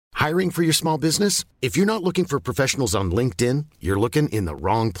Hiring for your small business? If you're not looking for professionals on LinkedIn, you're looking in the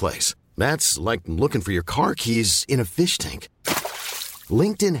wrong place. That's like looking for your car keys in a fish tank.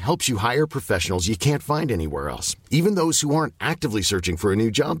 LinkedIn helps you hire professionals you can't find anywhere else, even those who aren't actively searching for a new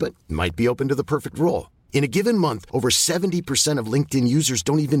job but might be open to the perfect role. In a given month, over 70% of LinkedIn users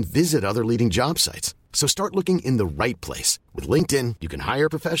don't even visit other leading job sites. So start looking in the right place. With LinkedIn, you can hire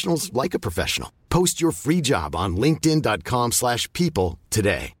professionals like a professional. Post your free job on linkedin.com/people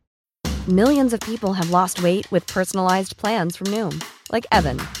today. Millions of people have lost weight with personalized plans from Noom. Like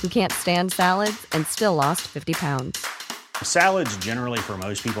Evan, who can't stand salads and still lost 50 pounds. Salads generally for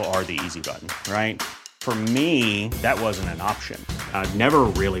most people are the easy button, right? For me, that wasn't an option. I never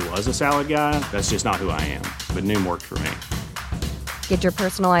really was a salad guy. That's just not who I am. But Noom worked for me. Get your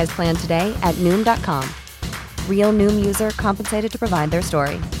personalized plan today at Noom.com. Real Noom user compensated to provide their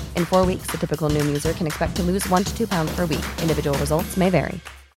story. In 4 weeks, the typical Noom user can expect to lose 1 to 2 pounds per week. Individual results may vary.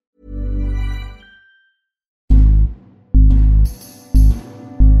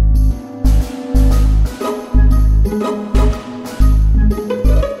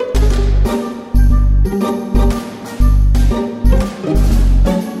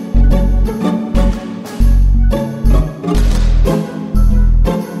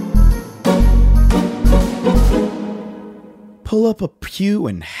 Pull up a pew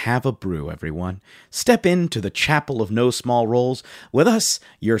and have a brew, everyone. Step into the chapel of no small roles with us,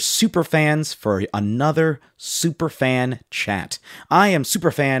 your superfans, for another Superfan Chat. I am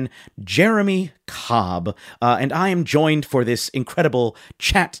Superfan Jeremy Cobb, and I am joined for this incredible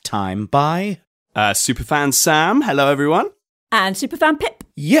chat time by... Superfan Sam. Hello, everyone. And Superfan Pip.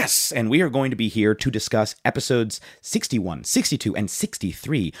 Yes, and we are going to be here to discuss episodes 61, 62, and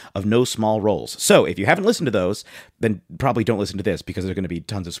 63 of No Small Roles. So if you haven't listened to those, then probably don't listen to this because there's going to be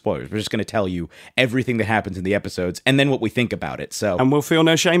tons of spoilers. We're just going to tell you everything that happens in the episodes and then what we think about it. So, and we'll feel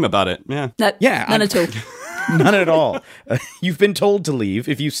no shame about it. Yeah. None at all. None at all. You've been told to leave.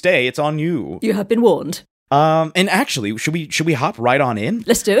 If you stay, it's on you. You have been warned. And actually, should we hop right on in?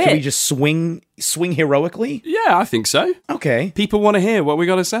 Let's do it. Should we just swing heroically? Yeah, I think so. Okay. People want to hear what we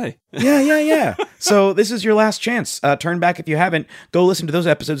got to say. Yeah. So this is your last chance. Turn back if you haven't. Go listen to those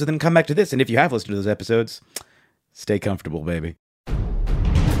episodes and then come back to this. And if you have listened to those episodes, stay comfortable, baby.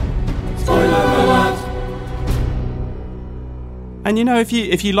 Spoiler alert. And you know, if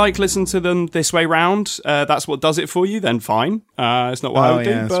you like listen to them this way round, that's what does it for you, then fine. It's not what I would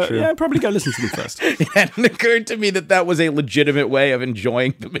do, but true. Yeah, probably go listen to them first. It hadn't occurred to me that was a legitimate way of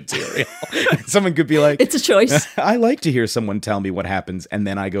enjoying the material. Someone could be like, it's a choice. I like to hear someone tell me what happens, and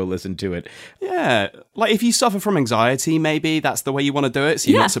then I go listen to it. Yeah, like if you suffer from anxiety, maybe that's the way you want to do it,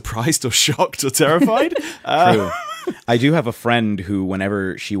 so you're not surprised or shocked or terrified. True. I do have a friend who,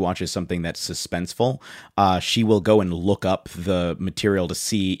 whenever she watches something that's suspenseful, she will go and look up the material to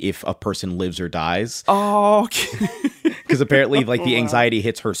see if a person lives or dies. Oh, because apparently, like, the anxiety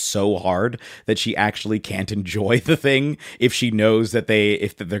hits her so hard that she actually can't enjoy the thing if she knows that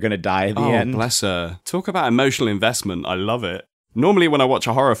they're going to die at the end. Oh, bless her. Talk about emotional investment. I love it. Normally, when I watch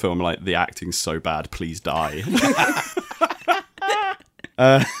a horror film, like, the acting's so bad, please die.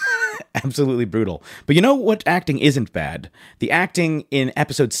 Absolutely brutal. But you know what acting isn't bad? The acting in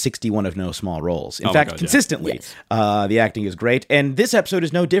episode 61 of No Small Roles. In fact, consistently, the acting is great. And this episode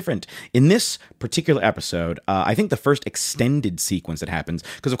is no different. In this particular episode, I think the first extended sequence that happens,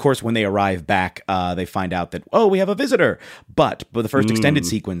 because of course, when they arrive back, they find out that, we have a visitor. But the first extended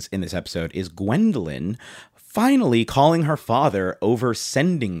sequence in this episode is Gwendolyn finally calling her father over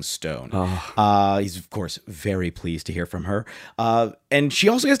Sending Stone. He's, of course, very pleased to hear from her. And she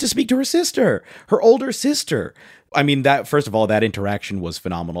also has to speak to her sister, her older sister. I mean, first of all, that interaction was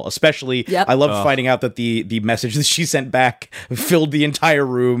phenomenal. Especially, I loved finding out that the message that she sent back filled the entire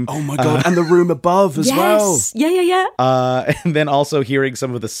room. Oh my God, and the room above as well. Yeah. And then also hearing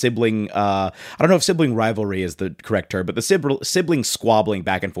some of the sibling, I don't know if sibling rivalry is the correct term, but the sibling squabbling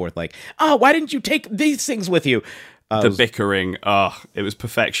back and forth, like, why didn't you take these things with you? The bickering, it was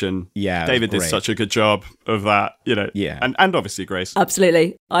perfection. Yeah, David did such a good job of that, Yeah. And obviously Grace.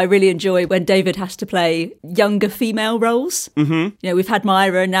 Absolutely. I really enjoy when David has to play younger female roles. Mm-hmm. We've had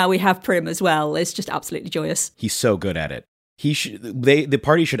Myra and now we have Prim as well. It's just absolutely joyous. He's so good at it. The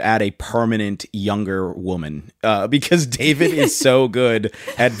party should add a permanent younger woman because David is so good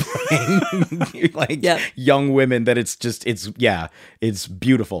at playing young women that it's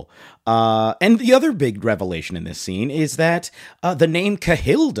beautiful. And the other big revelation in this scene is that the name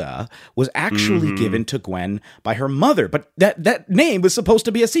Cahilda was actually given to Gwen by her mother, but that name was supposed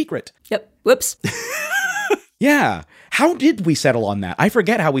to be a secret. Yep. Whoops. Yeah. How did we settle on that? I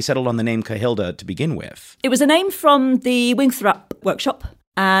forget how we settled on the name Cahilda to begin with. It was a name from the Wingthorpe workshop.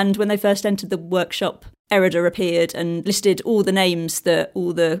 And when they first entered the workshop, Erida appeared and listed all the names that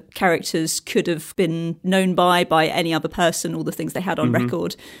all the characters could have been known by any other person, all the things they had on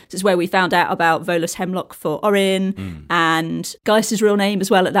record. This is where we found out about Volus Hemlock for Orin and Geis's real name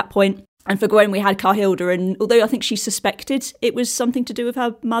as well at that point. And for Gwen, we had Carhilda, and although I think she suspected it was something to do with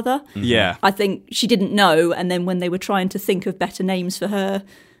her mother, I think she didn't know. And then when they were trying to think of better names for her,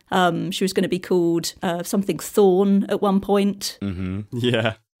 she was going to be called something Thorn at one point.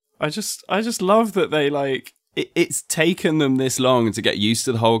 Yeah. I just love that they, like, it's taken them this long to get used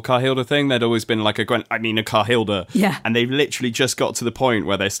to the whole Carhilda thing. They'd always been like a Carhilda. Yeah. And they've literally just got to the point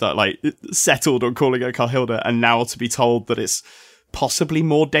where they start, like, settled on calling her Carhilda, and now to be told that it's possibly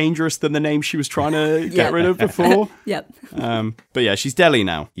more dangerous than the name she was trying to get rid of before. Yep. But yeah, she's Deli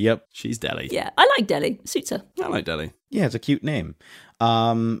now. Yep. She's Deli. Yeah, I like Deli. Suits her. I like Deli. Yeah, it's a cute name.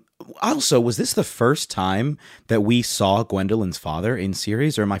 Also, was this the first time that we saw Gwendolyn's father in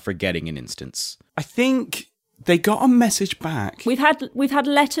series, or am I forgetting an instance? I think they got a message back. We've had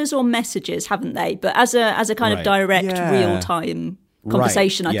letters or messages, haven't they? But as a kind of direct, real-time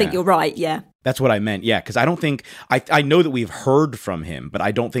conversation, I think you're right, yeah. That's what I meant, yeah, because I don't think... I know that we've heard from him, but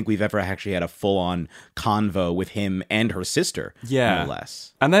I don't think we've ever actually had a full-on convo with him and her sister, more or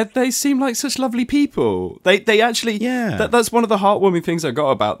less. And they seem like such lovely people. They actually... Yeah. That's one of the heartwarming things I got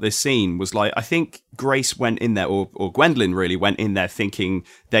about this scene, was like, I think Grace went in there, or Gwendolyn really went in there thinking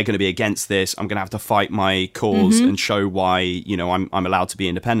they're going to be against this, I'm going to have to fight my cause and show why, you know, I'm allowed to be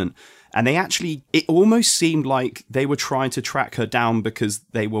independent. And they actually, it almost seemed like they were trying to track her down because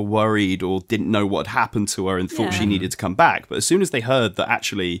they were worried or didn't know what had happened to her and thought she needed to come back. But as soon as they heard that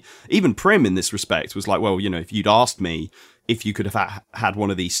actually, even Prim in this respect was like, well, you know, if you'd asked me if you could have had one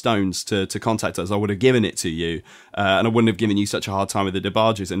of these stones to contact us, I would have given it to you. And I wouldn't have given you such a hard time with the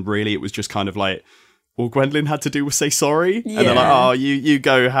DeBarges. And really, it was just kind of like, all Gwendolyn had to do was say sorry. And they're like, oh, you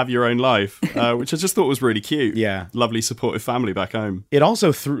go have your own life, which I just thought was really cute. Yeah. Lovely, supportive family back home. It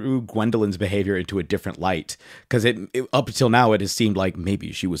also threw Gwendolyn's behavior into a different light, because it up until now, it has seemed like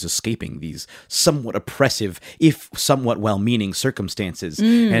maybe she was escaping these somewhat oppressive, if somewhat well-meaning circumstances.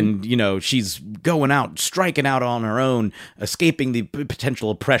 And, you know, she's going out, striking out on her own, escaping the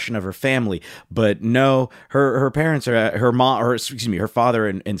potential oppression of her family. But no, her parents are, her father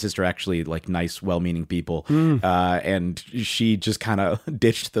and sister are actually like nice, well-meaning people, and she just kind of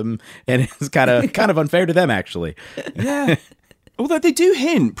ditched them, and it's kind of unfair to them, actually. Yeah. Although they do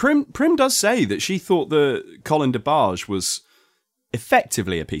hint, Prim does say that she thought that Colin DeBarge was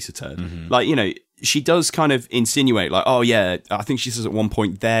effectively a piece of turd. Like, you know, she does kind of insinuate, like, oh yeah, I think she says at one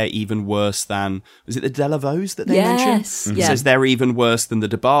point they're even worse than, was it the Delavaux that they mentioned? Yeah. Says they're even worse than the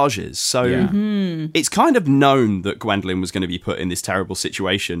DeBarges. So it's kind of known that Gwendolyn was going to be put in this terrible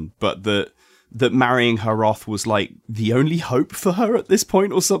situation, but that marrying her off was like the only hope for her at this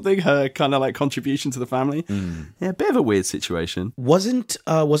point or something, her kind of like contribution to the family. Yeah, a bit of a weird situation. Isn't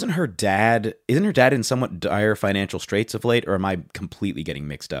her dad in somewhat dire financial straits of late, or am I completely getting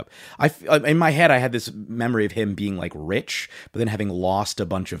mixed up? In my head, I had this memory of him being like rich, but then having lost a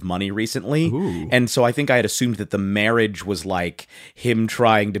bunch of money recently. Ooh. And so I think I had assumed that the marriage was like him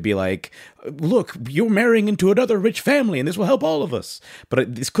trying to be like, look, you're marrying into another rich family and this will help all of us.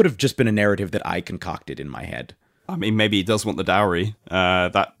 But this could have just been a narrative that I concocted in my head. I mean, maybe he does want the dowry.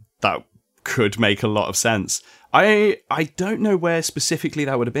 That could make a lot of sense. I don't know where specifically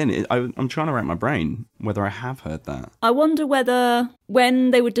that would have been. I'm trying to rack my brain whether I have heard that. I wonder whether when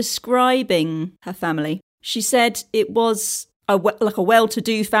they were describing her family, she said it was a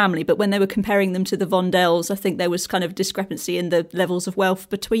well-to-do family, but when they were comparing them to the Vondells, I think there was kind of discrepancy in the levels of wealth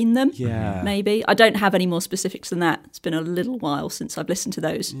between them. Yeah. Maybe. I don't have any more specifics than that. It's been a little while since I've listened to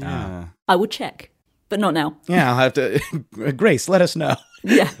those. Yeah. I will check, but not now. Yeah, I'll have to... Grace, let us know.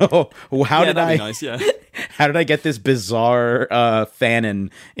 Yeah. How did I... Nice, yeah. How did I get this bizarre fanon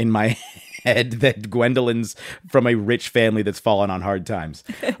in my head that Gwendolyn's from a rich family that's fallen on hard times?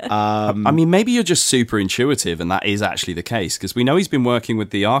 I mean, maybe you're just super intuitive, and that is actually the case, because we know he's been working with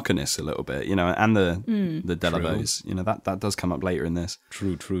the Arcanists a little bit, you know, and the Delavaux. You know, that does come up later in this.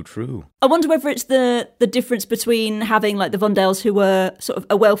 True. I wonder whether it's the difference between having like the Vondells, who were sort of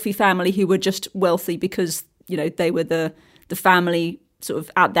a wealthy family who were just wealthy because, you know, they were the family sort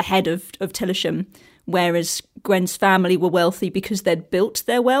of at the head of Tillisham, whereas Gwen's family were wealthy because they'd built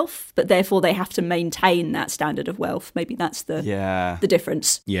their wealth, but therefore they have to maintain that standard of wealth. Maybe that's the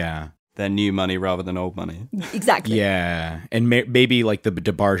difference. Yeah. They're new money rather than old money. Exactly. Yeah. And maybe like the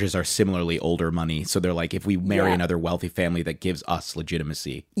DeBarges are similarly older money. So they're like, if we marry another wealthy family, that gives us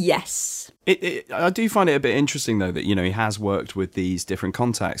legitimacy. Yes. I do find it a bit interesting, though, that, you know, he has worked with these different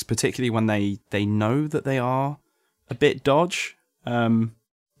contacts, particularly when they know that they are a bit dodge.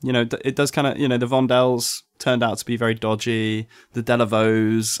 it does kind of, the Vondells turned out to be very dodgy. The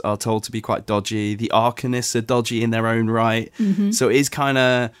Delavaux are told to be quite dodgy. The Arcanists are dodgy in their own right. Mm-hmm. So it is kind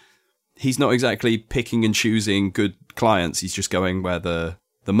of, he's not exactly picking and choosing good clients. He's just going where the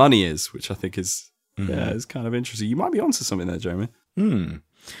money is, which I think is, is kind of interesting. You might be onto something there, Jeremy.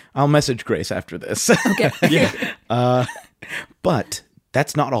 I'll message Grace after this. Okay. Yeah. But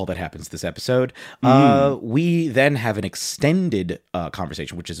that's not all that happens this episode. We then have an extended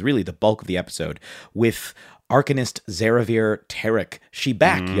conversation, which is really the bulk of the episode, with Arcanist Zaravir Tarek. She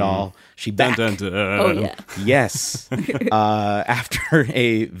back, y'all. She back. Dun, dun, dun. Oh, yeah. Yes. After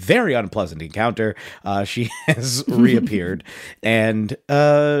a very unpleasant encounter, she has reappeared and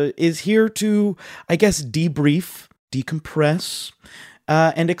is here to, I guess, debrief, decompress,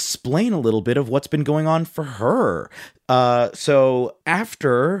 and explain a little bit of what's been going on for her. So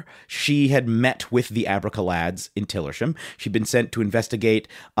after she had met with the Abracalads in Tillersham, she'd been sent to investigate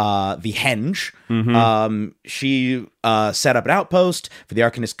the Henge. Mm-hmm. She set up an outpost for the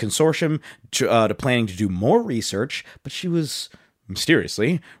Arcanist Consortium to planning to do more research, but she was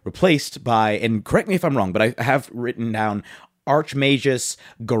mysteriously replaced by, and correct me if I'm wrong, but I have written down Archmagus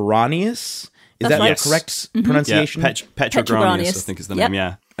Garanius. Is that the correct pronunciation? Yeah, Petrogranius, I think is the name,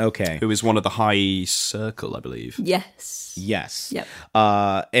 yeah. Okay. Who is one of the High Circle, I believe. Yes. Yep.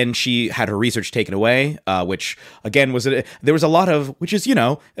 And she had her research taken away, which, again, there was a lot of, which is,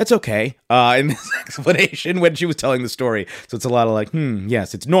 it's okay, in this explanation when she was telling the story. So it's a lot of like,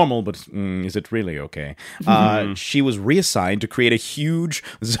 yes, it's normal, but is it really okay? She was reassigned to create a huge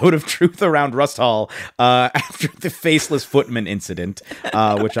zone of truth around Rust Hall after the Faceless Footman incident,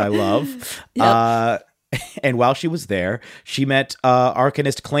 which I love. Yep. And while she was there, she met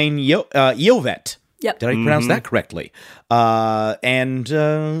Arcanist Klain Iovet. Yep. Did I pronounce that correctly? And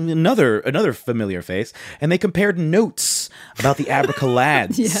another familiar face. And they compared notes about the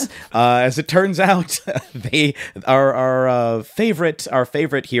Abracalads. As it turns out, our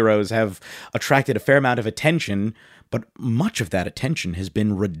favorite heroes have attracted a fair amount of attention. But much of that attention has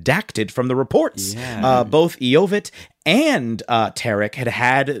been redacted from the reports. Yeah. Both Iovet and Tarek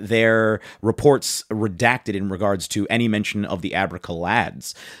had their reports redacted in regards to any mention of the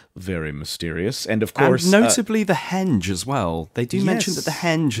Abracalads. Very mysterious. And of course... And notably the Henge as well. They do mention that the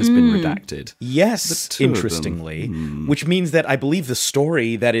Henge has been redacted. Yes, interestingly. Which means that I believe the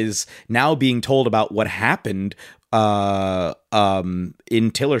story that is now being told about what happened in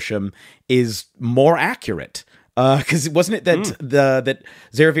Tillersham is more accurate. Because wasn't it that that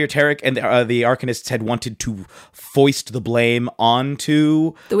Zaravir Tarek and the Arcanists had wanted to foist the blame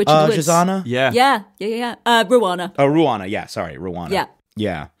onto the Witch of the Woods. Jazana? Yeah. Ruana. Oh, Ruana. Yeah, sorry, Ruana.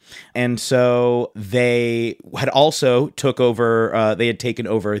 Yeah. And so they had also taken over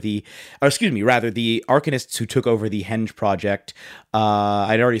the Arcanists who took over the Henge project.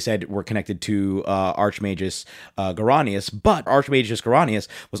 I'd already said were connected to Archmagus Garanius, but Archmagus Garanius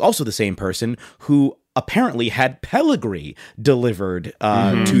was also the same person who apparently had Pellegri delivered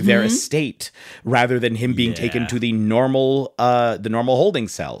to their estate rather than him being taken to the normal holding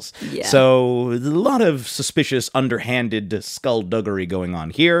cells. Yeah. So a lot of suspicious, underhanded skullduggery going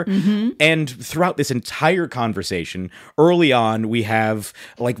on here. Mm-hmm. And throughout this entire conversation, early on, we have,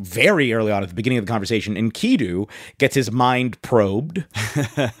 like very early on at the beginning of the conversation, Enkidu gets his mind probed.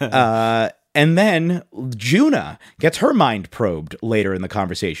 And then Juna gets her mind probed later in the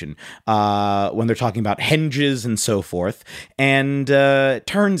conversation when they're talking about henges and so forth. And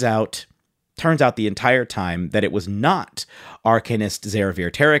turns out the entire time that it was not Arcanist Zaravir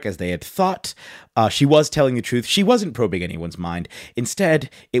Tarek as they had thought. She was telling the truth. She wasn't probing anyone's mind. Instead,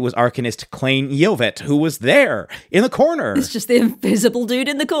 it was Arcanist Klain Iovet who was there in the corner. It's just the invisible dude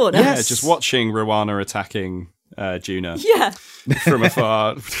in the corner. Yes. Yeah, just watching Ruana attacking Juna. Yeah. From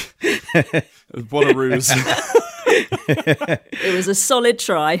afar. What a ruse. It was a solid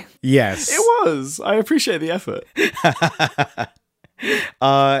try. Yes. It was. I appreciate the effort.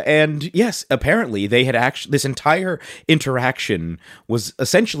 And yes, apparently they had this entire interaction was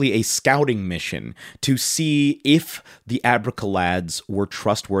essentially a scouting mission to see if the Abracalads were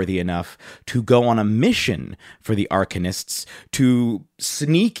trustworthy enough to go on a mission for the Arcanists to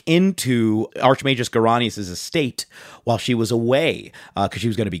sneak into Archmagus Garanius' estate while she was away, because she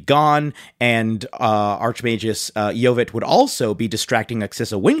was going to be gone, and Archmagus Iovet would also be distracting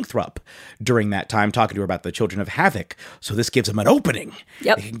Axissa Wingthrup during that time, talking to her about the Children of Havoc. So this gives him an opening opening.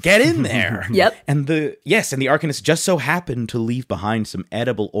 Yep. They can get in there. Yep. And the Arcanists just so happen to leave behind some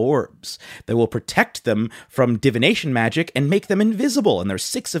edible orbs that will protect them from divination magic and make them invisible. And there's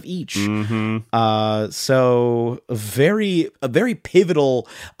 6 of each. So a very pivotal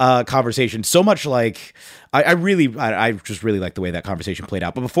conversation. So much like I just really like the way that conversation played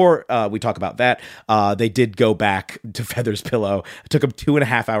out. But before we talk about that, they did go back to Feather's Pillow. It took them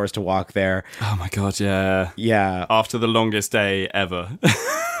 2.5 hours to walk there. Oh my God, yeah. Yeah. After the longest day ever.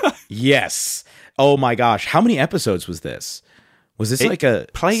 Yes. Oh my gosh. How many episodes was this? Was this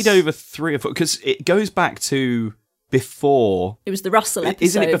played over 3 or 4? Because it goes back to before. It was the Russell episode,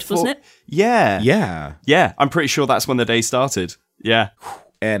 isn't it before? wasn't it? Yeah. Yeah. Yeah, I'm pretty sure that's when the day started. Yeah.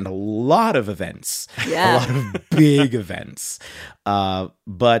 And a lot of events. Yeah. A lot of big events.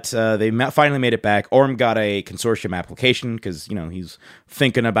 But they finally made it back. Orm got a consortium application because, he's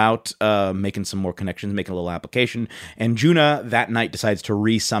thinking about making some more connections, making a little application. And Juna that night decides to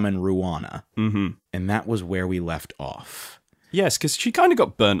resummon Ruana. Mm-hmm. And that was where we left off. Yes, because she kind of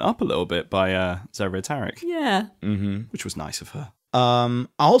got burnt up a little bit by Zerevir Tarek. Yeah. Mm-hmm. Which was nice of her.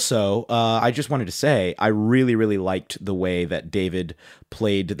 Also, I just wanted to say, I really, really liked the way that David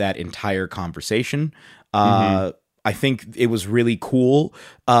played that entire conversation. I think it was really cool.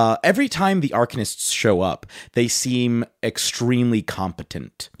 Every time the Arcanists show up, they seem extremely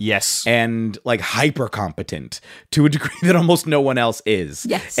competent. Yes. And hyper competent to a degree that almost no one else is.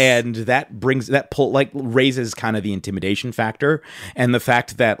 Yes. And that raises kind of the intimidation factor, and the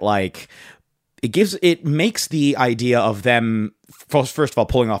fact that it makes the idea of them, first of all,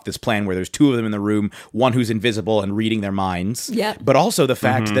 pulling off this plan where there's 2 of them in the room, one who's invisible and reading their minds. Yeah. But also the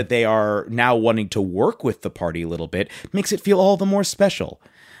fact that they are now wanting to work with the party a little bit makes it feel all the more special.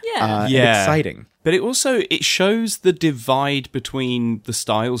 Yeah. And exciting. But it shows the divide between the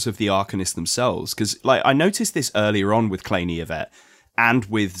styles of the Arcanists themselves. Because I noticed this earlier on with Claney Yvette and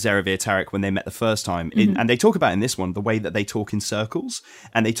with Zerevir Tarek when they met the first time. And they talk about in this one the way that they talk in circles,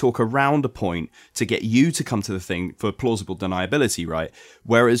 and they talk around a point to get you to come to the thing for plausible deniability, right?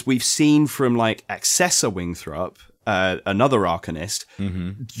 Whereas we've seen from Accessor Wingthrup, another Arcanist,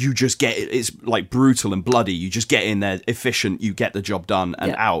 you just get it. It's brutal and bloody. You just get in there, efficient, you get the job done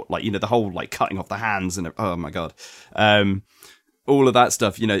and out. The whole cutting off the hands and oh my God. All of that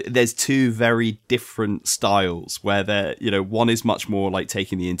stuff, there's 2 very different styles where they're, one is much more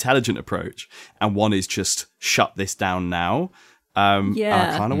taking the intelligent approach and one is just shut this down now. And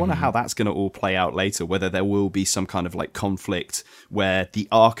I kind of wonder how that's going to all play out later, whether there will be some kind of conflict where the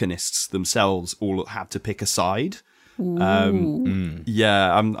Arcanists themselves all have to pick a side.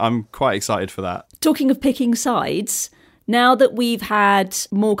 Yeah, I'm quite excited for that. Talking of picking sides, now that we've had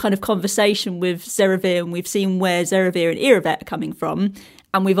more kind of conversation with Zerevir and we've seen where Zerevir and Iravet are coming from,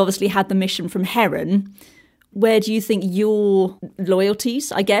 and we've obviously had the mission from Heron, where do you think your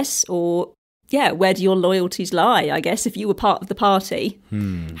loyalties, I guess, or where do your loyalties lie, I guess, if you were part of the party?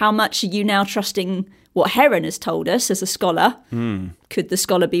 How much are you now trusting what Heron has told us as a scholar? Could the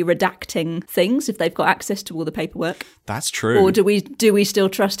scholar be redacting things if they've got access to all the paperwork? That's true. Or do we still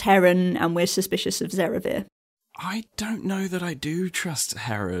trust Heron and we're suspicious of Zerevir? I don't know that I do trust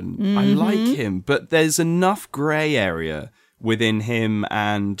Heron. I like him, but there's enough grey area within him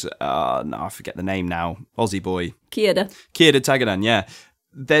and, I forget the name now, Aussie boy. Kierda Tagadan, yeah.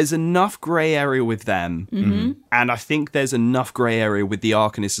 There's enough grey area with them, and I think there's enough grey area with the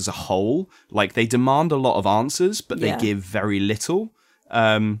Arcanists as a whole. They demand a lot of answers, but they give very little.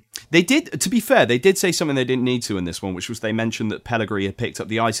 They did, to be fair, they did say something they didn't need to in this one, which was they mentioned that Pellegrini had picked up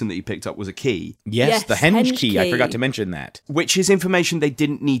the item that he picked up was a key. Yes, the henge key. I forgot to mention that. Which is information they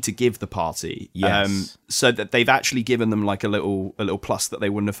didn't need to give the party. Yes. So that they've actually given them a little plus that they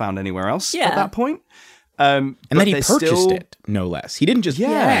wouldn't have found anywhere else at that point. And then he purchased it, no less. He didn't just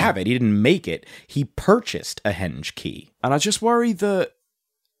have it. He didn't make it. He purchased a henge key. And I just worry that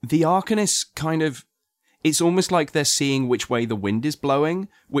the Arcanists kind of... It's almost like they're seeing which way the wind is blowing,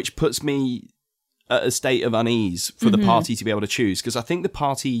 which puts me at a state of unease for the party to be able to choose. Because I think the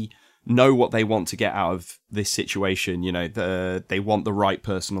party know what they want to get out of this situation. They want the right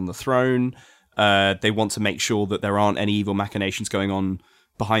person on the throne. They want to make sure that there aren't any evil machinations going on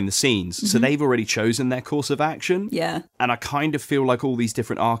behind the scenes. So they've already chosen their course of action. Yeah. And I kind of feel like all these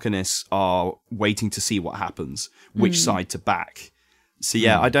different Arcanists are waiting to see what happens, which side to back. So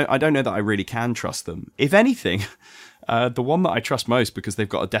I don't know that I really can trust them. If anything, the one that I trust most because they've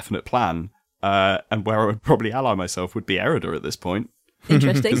got a definite plan, and where I would probably ally myself would be Erida at this point.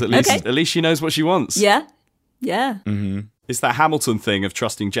 Interesting. Because at least she knows what she wants. Yeah. Yeah. It's that Hamilton thing of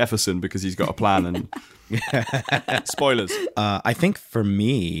trusting Jefferson because he's got a plan and spoilers. I think for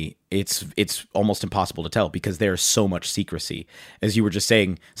me, it's almost impossible to tell because there's so much secrecy. As you were just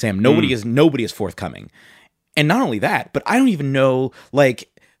saying, Sam, nobody is forthcoming. And not only that, but I don't even know, like,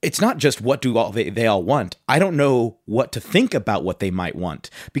 it's not just what do they all want. I don't know what to think about what they might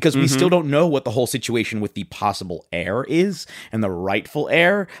want because we still don't know what the whole situation with the possible heir is and the rightful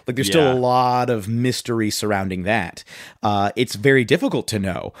heir. Like, there's still a lot of mystery surrounding that. It's very difficult to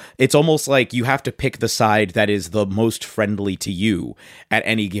know. It's almost like you have to pick the side that is the most friendly to you at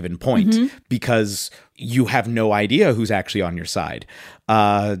any given point because you have no idea who's actually on your side.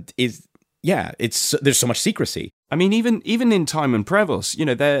 There's so much secrecy. I mean, even in Timon Prevost, you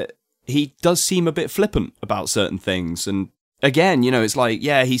know, he does seem a bit flippant about certain things. And again, you know, it's like,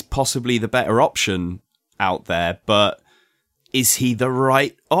 yeah, he's possibly the better option out there, but is he the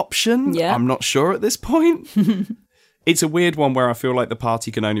right option? Yeah. I'm not sure at this point. It's a weird one where I feel like the party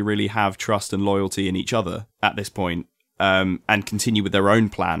can only really have trust and loyalty in each other at this point, and continue with their own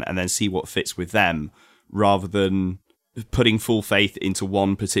plan and then see what fits with them rather than putting full faith into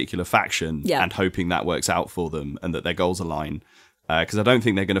one particular faction and hoping that works out for them and that their goals align. Because I don't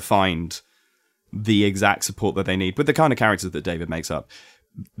think they're going to find the exact support that they need. With the kind of characters that David makes up,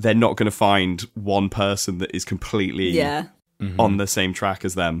 they're not going to find one person that is completely on the same track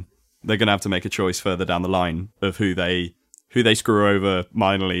as them. They're going to have to make a choice further down the line of who they screw over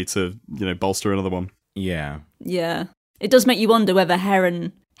minorly to, you know, bolster another one. Yeah. Yeah. It does make you wonder whether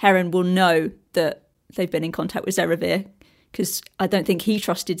Heron will know that they've been in contact with Zerevir, because I don't think he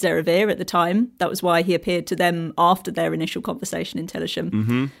trusted Zerevir at the time. That was why he appeared to them after their initial conversation in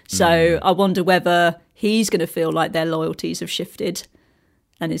Telesham. So I wonder whether he's going to feel like their loyalties have shifted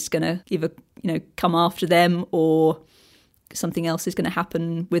and is going to either, you know, come after them, or something else is going to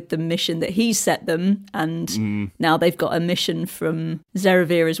happen with the mission that he's set them, and now they've got a mission from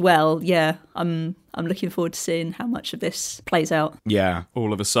Zerevir as well. Yeah, I'm looking forward to seeing how much of this plays out. Yeah.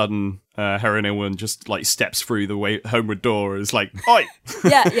 All of a sudden, Heron Ilwyn just like steps through the homeward door and is like, "Oi!"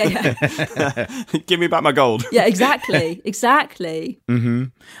 Yeah. Give me back my gold. Yeah, exactly.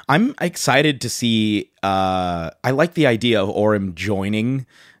 I'm excited to see. I like the idea of Orym joining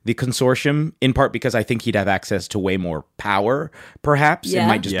the consortium, in part because I think he'd have access to way more power, perhaps. It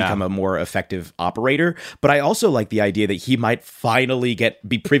might just become a more effective operator. But I also like the idea that he might finally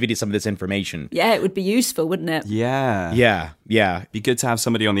be privy to some of this information. Yeah, it would be useful, wouldn't it? Yeah. Be good to have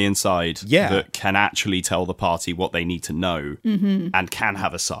somebody on the inside that can actually tell the party what they need to know and can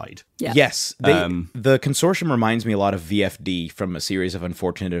have a side. Yeah. Yes. The consortium reminds me a lot of VFD from a series of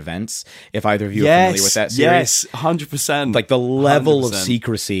unfortunate events. If either of you are familiar with that series. Yes, 100%. Like the level of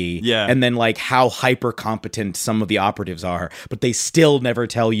secrecy. Yeah. And then like how hyper competent some of the operatives are, but they still never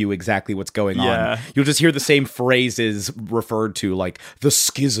tell you exactly what's going on. You'll just hear the same phrases referred to, like the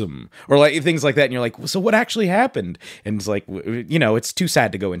schism or like things like that. And you're like, so what actually happened? And it's like, you know, it's too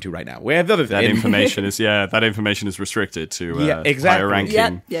sad to go into right now. We have other things. That information is restricted to higher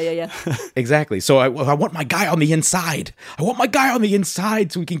ranking. Yeah. Exactly. So I want my guy on the inside.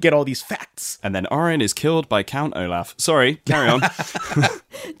 So we can get all these facts. And then Orin is killed by Count Olaf. Sorry, carry on.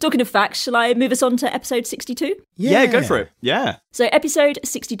 Talking of facts, shall I move us on to episode 62? Yeah, go for it. Yeah. So episode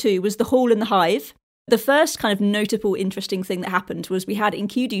 62 was The Hall and the Hive. The first kind of notable, interesting thing that happened was we had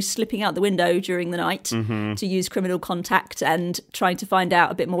Enkidu slipping out the window during the night to use criminal contact and trying to find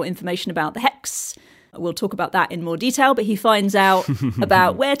out a bit more information about the Hex. We'll talk about that in more detail, but he finds out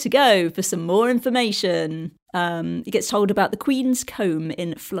about where to go for some more information. He gets told about the Queen's Comb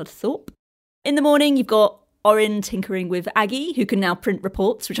in Floodthorpe. In the morning, you've got Oryn tinkering with Aggie, who can now print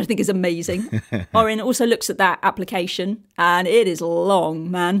reports, which I think is amazing. Oryn also looks at that application, and it is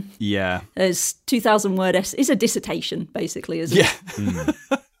long, man. Yeah. There's 2,000 word essay. It's a dissertation, basically, isn't it? Yeah.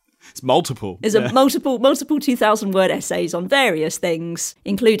 It's multiple. There's a multiple 2,000 word essays on various things,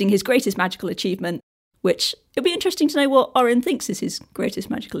 including his greatest magical achievement, which it'll be interesting to know what Oryn thinks is his greatest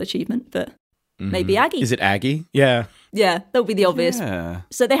magical achievement, but maybe Aggie. Is it Aggie? Yeah. Yeah, that would be the obvious. Yeah.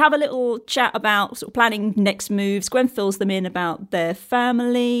 So they have a little chat about sort of planning next moves. Gwen fills them in about their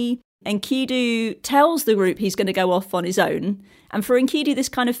family. Enkidu tells the group he's going to go off on his own. And for Enkidu, this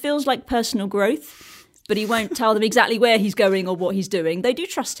kind of feels like personal growth, but he won't tell them exactly where he's going or what he's doing. They do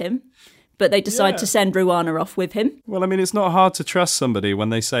trust him, but they decide to send Ruana off with him. Well, I mean, it's not hard to trust somebody when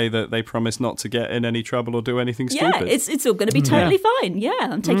they say that they promise not to get in any trouble or do anything stupid. Yeah, it's all going to be totally fine. Yeah,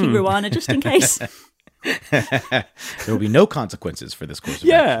 I'm taking Ruana just in case. There will be no consequences for this course of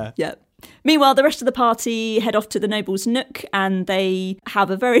action. Yeah. Meanwhile, the rest of the party head off to the Noble's Nook and they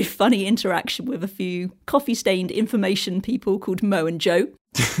have a very funny interaction with a few coffee-stained information people called Mo and Joe.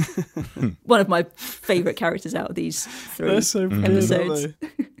 One of my favourite characters out of these three episodes.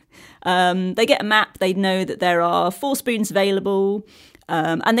 They get a map. They know that there are 4 spoons available.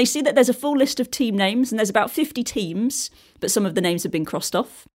 And they see that there's a full list of team names, and there's about 50 teams, but some of the names have been crossed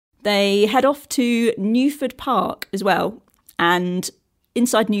off. They head off to Newford Park as well, and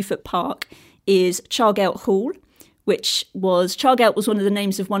inside Newford Park is Chargelt Hall, which was Chargelt was one of the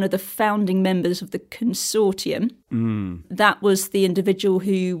names of one of the founding members of the consortium. That was the individual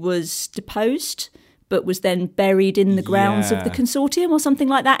who was deposed, but was then buried in the grounds of the consortium or something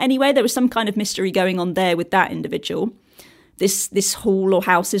like that. Anyway, there was some kind of mystery going on there with that individual. This hall or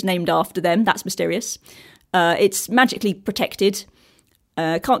house is named after them. That's mysterious. It's magically protected.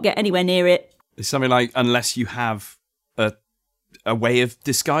 Can't get anywhere near it. It's something like, unless you have a way of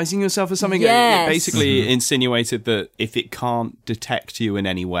disguising yourself or something. Yes. It basically insinuated that if it can't detect you in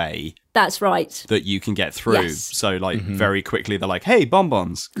any way, that's right, that you can get through. Yes. So very quickly they're like, hey,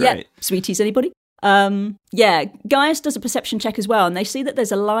 bonbons. Great. Yeah, sweeties, anybody? Gaius does a perception check as well, and they see that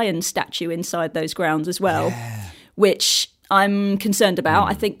there's a lion statue inside those grounds as well, which I'm concerned about.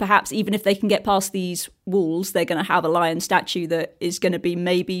 I think perhaps even if they can get past these walls, they're going to have a lion statue that is going to be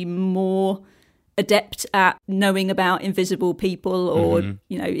maybe more adept at knowing about invisible people or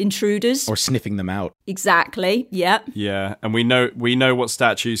intruders, or sniffing them out. Exactly. Yeah, and we know what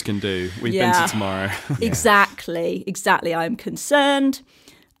statues can do. We've been to Tomorrow. Exactly. I'm concerned.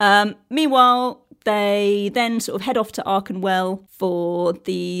 Meanwhile, they then sort of head off to Arkenwell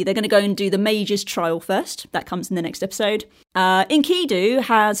they're going to go and do the Mage's trial first. That comes in the next episode. Enkidu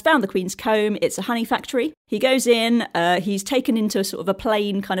has found the Queen's Comb. It's a honey factory. He goes in, he's taken into a sort of a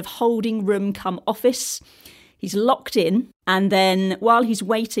plain kind of holding room come office. He's locked in, and then while he's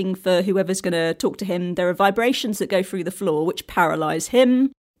waiting for whoever's going to talk to him, there are vibrations that go through the floor which paralyse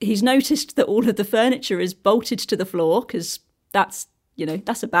him. He's noticed that all of the furniture is bolted to the floor, because that's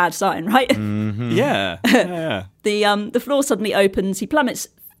a bad sign, right? Mm-hmm. Yeah. The floor suddenly opens. He plummets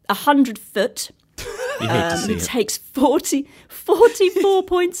 100 foot. He takes 44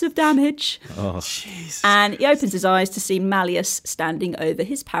 points of damage. Oh, jeez. And he opens his eyes to see Malleus standing over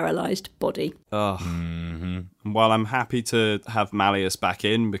his paralysed body. Oh. Mm-hmm. While I'm happy to have Malleus back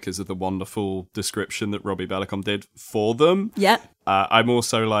in because of the wonderful description that Robbie Bellicom did for them, I'm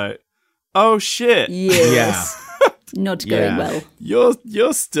also like, oh shit. Yes. Not going well.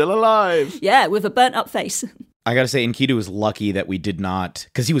 You're still alive. Yeah, with a burnt up face. I gotta say, Enkidu was lucky that we did not,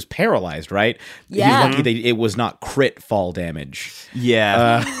 because he was paralyzed, right? Yeah. He was lucky that it was not crit fall damage.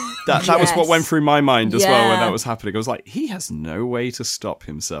 Yeah. That was what went through my mind as well when that Yeah. was happening. I was like, he has no way to stop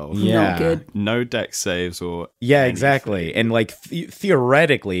himself. Yeah. Not good. No dex saves or Yeah, anything. exactly. And like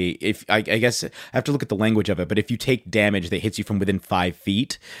theoretically, if I guess I have to look at the language of it, but if you take damage that hits you from within 5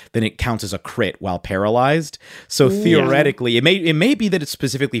 feet, then it counts as a crit while paralyzed. So theoretically, it may be that it's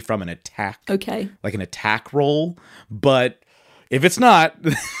specifically from an attack, Okay. like an attack roll. But if it's not,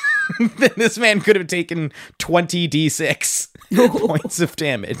 then this man could have taken 20d6 points of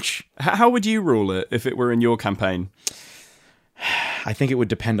damage. How would you rule it if it were in your campaign? I think it would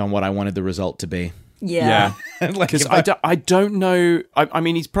depend on what I wanted the result to be. Yeah. Because I don't know. I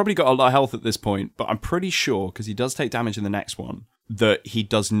mean, he's probably got a lot of health at this point, but I'm pretty sure, because he does take damage in the next one, that he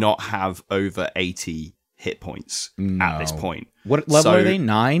does not have over 80 hit points at this point. What level are they?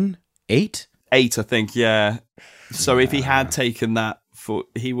 9? 8? 8, I think, yeah. So if he had taken that,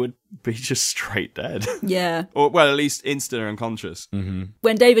 he would be just straight dead. Yeah. Or, well, at least instant unconscious. Mm-hmm.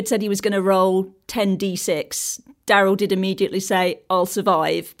 When David said he was going to roll 10d6, Daryl did immediately say, I'll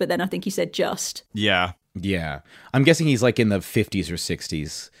survive, but then I think he said just. Yeah. Yeah. I'm guessing he's like in the 50s or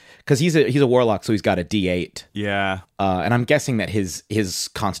 60s. Because he's a warlock, so he's got a D8. Yeah. And I'm guessing that his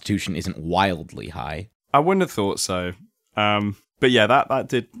constitution isn't wildly high. I wouldn't have thought so. But yeah,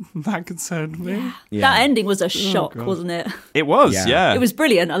 that concerned me. Yeah. That ending was a shock, wasn't it? It was, yeah. It was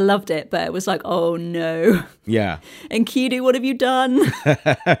brilliant. I loved it, but it was like, oh no. Yeah. Enkidu, what have you done?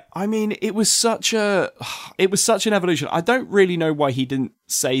 I mean, it was such an evolution. I don't really know why he didn't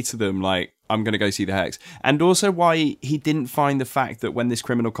say to them, like, I'm going to go see the Hex. And also why he didn't find the fact that when this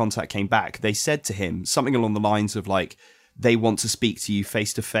criminal contact came back, they said to him something along the lines of, like, they want to speak to you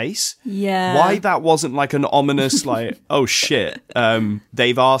face to face. Yeah. Why that wasn't like an ominous, like, oh shit,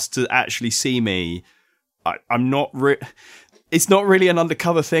 they've asked to actually see me. I'm not it's not really an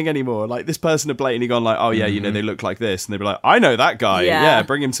undercover thing anymore. Like, this person had blatantly gone like, oh yeah, they look like this. And they'd be like, I know that guy. Yeah,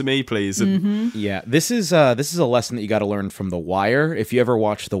 bring him to me, please. And yeah, this is a lesson that you got to learn from The Wire. If you ever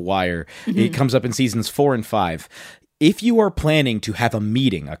watch The Wire, it comes up in seasons 4 and 5. If you are planning to have a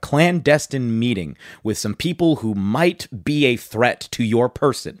meeting, a clandestine meeting with some people who might be a threat to your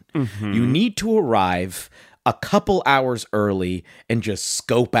person, you need to arrive a couple hours early and just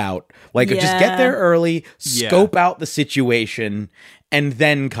scope out. Like, just get there early, scope out the situation, and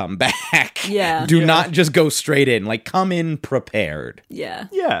then come back. Yeah. Do not just go straight in. Like, come in prepared. Yeah.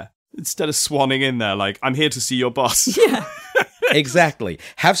 Yeah. Instead of swanning in there like, I'm here to see your boss. Yeah. Exactly.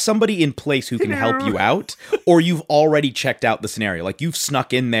 Have somebody in place who can help you out, or you've already checked out the scenario. Like, you've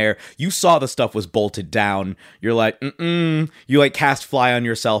snuck in there, you saw the stuff was bolted down, you're like, you like cast fly on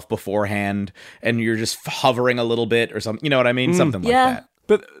yourself beforehand, and you're just hovering a little bit or something. You know what I mean? Something like that.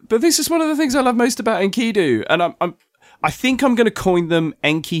 But this is one of the things I love most about Enkidu, and I think I'm going to coin them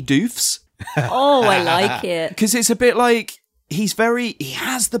Enki Doofs. Oh, I like it. Because it's a bit like, he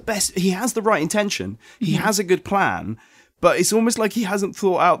has the right intention, he has a good plan, but it's almost like he hasn't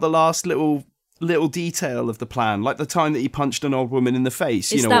thought out the last little detail of the plan, like the time that he punched an old woman in the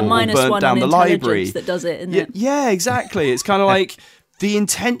face, it's or -1 burnt down the library. That does it, isn't it? Yeah, exactly. It's kind of like the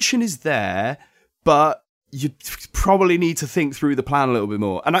intention is there, but you probably need to think through the plan a little bit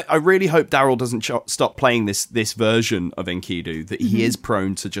more. And I really hope Daryl doesn't stop playing this version of Enkidu, that he is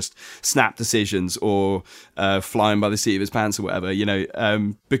prone to just snap decisions or flying by the seat of his pants or whatever,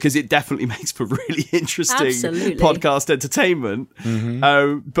 because it definitely makes for really interesting podcast entertainment.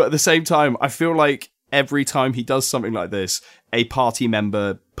 But at the same time, I feel like every time he does something like this, a party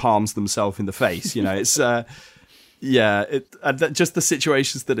member palms themselves in the face. It's... just the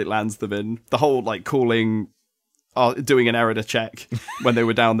situations that it lands them in. The whole calling, doing an Erida check when they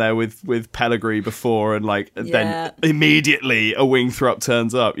were down there with Pellegrini before, and then immediately a wing thrup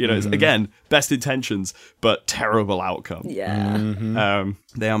turns up. It's, again, best intentions but terrible outcome. Yeah,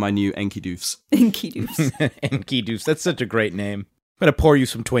 they are my new Enkidoofs. Enkidoofs. Enkidoofs. That's such a great name. I'm gonna pour you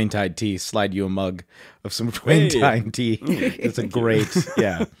some Twain Tide tea. Slide you a mug of some Twain Tide tea. It's a great,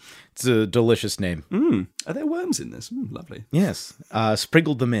 It's a delicious name. Are there worms in this? Lovely. Yes.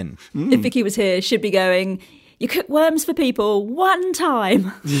 Sprinkled them in. If Vicky was here, she'd be going, you cook worms for people one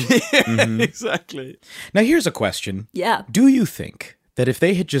time. Exactly. Now, here's a question. Yeah. Do you think that if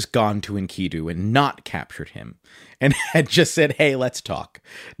they had just gone to Enkidu and not captured him and had just said, hey, let's talk,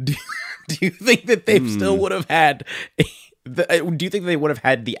 do you think that they still would have had... do you think they would have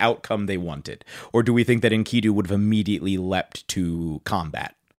had the outcome they wanted? Or do we think that Enkidu would have immediately leapt to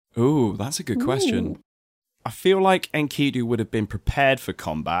combat? Ooh, that's a good question. I feel like Enkidu would have been prepared for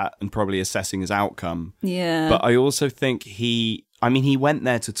combat and probably assessing his outcome. Yeah. But I also think he went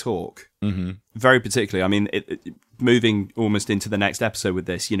there to talk. Very particularly. Moving almost into the next episode with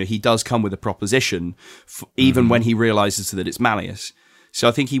this, he does come with a proposition, even when he realizes that it's Malleus. So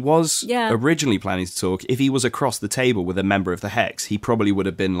I think he was originally planning to talk. If he was across the table with a member of the Hex, he probably would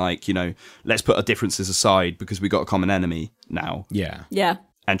have been like, let's put our differences aside because we got a common enemy now. Yeah. Yeah.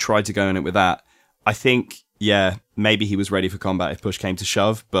 And tried to go in it with that. I think, maybe he was ready for combat if push came to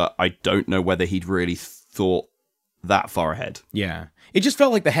shove, but I don't know whether he'd really thought that far ahead. Yeah. It just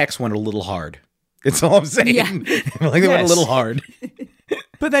felt like the Hex went a little hard. That's all I'm saying. Yeah. Like they went a little hard.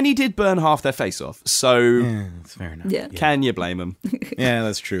 But then he did burn half their face off, so Yeah, that's fair enough. Yeah. Can you blame him? Yeah,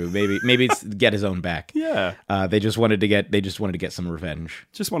 that's true. Maybe it's get his own back. Yeah. They just wanted to get some revenge.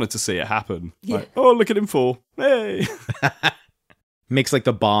 Just wanted to see it happen. Yeah. Like, oh, look at him fall. Hey. Makes like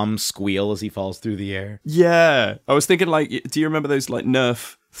the bomb squeal as he falls through the air. Yeah. I was thinking do you remember those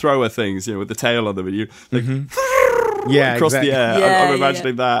Nerf thrower things, with the tail on them and you across the air? Yeah, I'm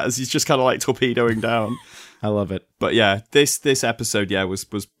imagining that as he's just kind of torpedoing down. I love it. But yeah, this episode, was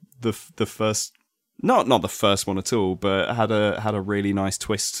the first, not the first one at all, but had a really nice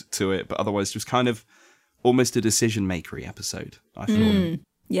twist to it. But otherwise, just kind of almost a decision makery episode, I thought.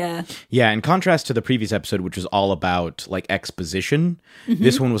 Yeah. Yeah, in contrast to the previous episode, which was all about exposition,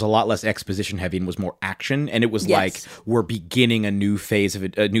 this one was a lot less exposition heavy and was more action. And it was like we're beginning a new phase of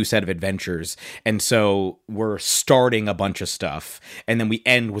a new set of adventures, and so we're starting a bunch of stuff, and then we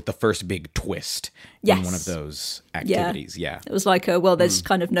end with the first big twist in one of those activities. Yeah, it was like there's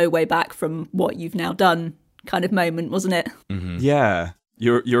kind of no way back from what you've now done kind of moment, wasn't it? Yeah,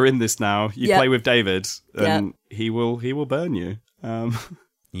 you're in this now. You play with David, and he will burn you.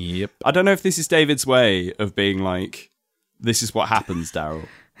 Yep. I don't know if this is David's way of being like, this is what happens, Daryl.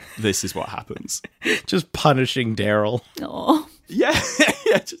 This is what happens. Just punishing Daryl. Oh. Yeah.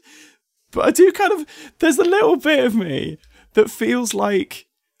 But I do there's a little bit of me that feels like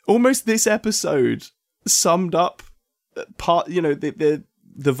almost this episode summed up part,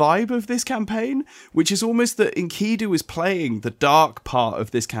 the vibe of this campaign, which is almost that Enkidu is playing the dark part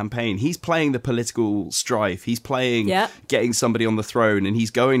of this campaign. He's playing the political strife. He's playing getting somebody on the throne, and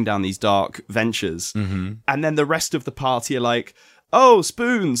he's going down these dark ventures. And then the rest of the party are like, oh,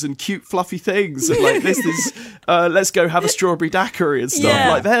 spoons and cute fluffy things, and like this is let's go have a strawberry daiquiri and stuff.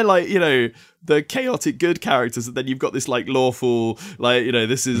 Yeah. Like they're like, you know, the chaotic good characters, and then you've got this like lawful, like, you know,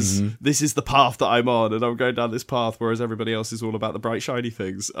 this is the path that I'm on, and I'm going down this path, whereas everybody else is all about the bright shiny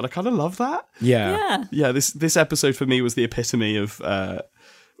things, and I kind of love that. Yeah. This episode for me was the epitome of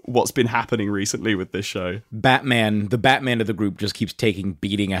what's been happening recently with this show. The Batman of the group just keeps taking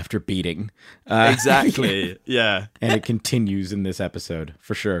beating after beating. Exactly. Yeah. And it continues in this episode,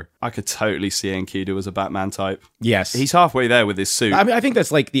 for sure. I could totally see Enkidu as a Batman type. Yes. He's halfway there with his suit. I mean, I think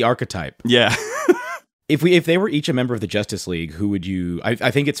that's like the archetype. Yeah. If they were each a member of the Justice League, who would you... I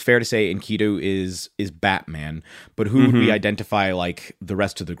think it's fair to say Enkidu is Batman, but who would we identify like the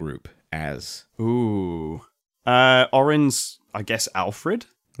rest of the group as? Ooh. Orin's, I guess, Alfred?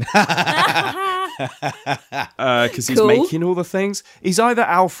 Because he's making all the things. He's either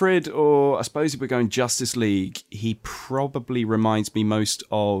Alfred or, I suppose if we're going Justice League, he probably reminds me most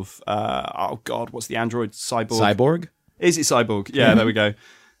of what's the android? Cyborg? Is it Cyborg? Yeah, there we go.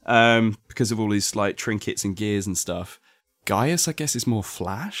 Because of all his like trinkets and gears and stuff. Gaius, I guess, is more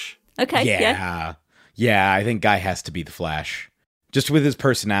Flash. Okay. Yeah, I think Guy has to be the Flash, just with his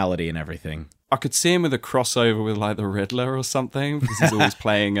personality and everything. I could see him with a crossover with like the Riddler or something, because he's always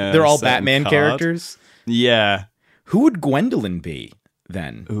playing a They're all certain Batman card. characters? Yeah. Who would Gwendolyn be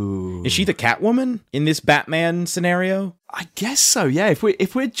then? Ooh. Is she the Catwoman in this Batman scenario? I guess so, yeah.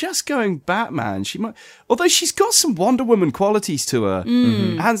 If we're just going Batman, she might... Although she's got some Wonder Woman qualities to her.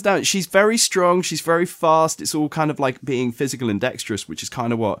 Hands down, she's very strong, she's very fast. It's all kind of like being physical and dexterous, which is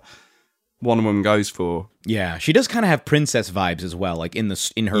kind of what Wonder Woman goes for. Yeah, she does kind of have princess vibes as well, like in her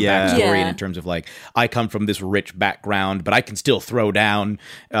backstory, and in terms of like, I come from this rich background, but I can still throw down.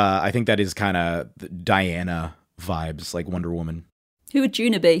 I think that is kind of Diana vibes, like Wonder Woman. Who would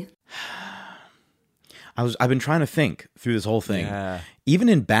Juna be? I've been trying to think through this whole thing. Yeah. Even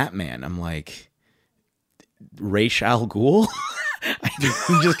in Batman, I'm like, Ra's al Ghul?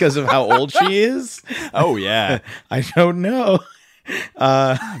 Just because of how old she is? Oh, yeah. I don't know.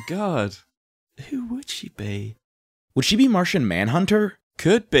 Oh, God. Who would she be? Would she be Martian Manhunter?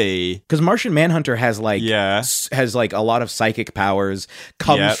 Could be. Because Martian Manhunter has like a lot of psychic powers,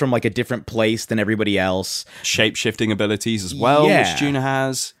 comes from like a different place than everybody else. Shape-shifting abilities as well, which Juna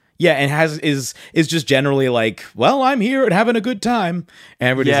has. Yeah, and is just generally like, well, I'm here and having a good time. And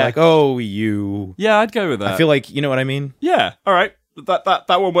everybody's like, oh, you. Yeah, I'd go with that. I feel like, you know what I mean? Yeah, all right. That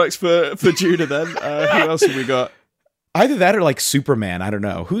one works for Juna then. Who else have we got? Either that or like Superman. I don't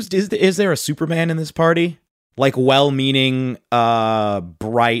know. Is there a Superman in this party? Like well-meaning,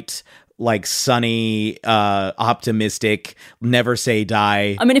 bright, like sunny, optimistic, never say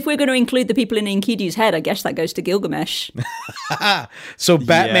die. I mean, if we're going to include the people in Enkidu's head, I guess that goes to Gilgamesh. So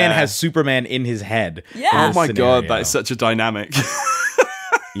Batman has Superman in his head. Yeah. Oh my God, that is such a dynamic.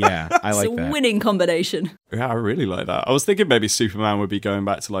 Yeah, I like that. It's a winning combination. Yeah, I really like that. I was thinking maybe Superman would be going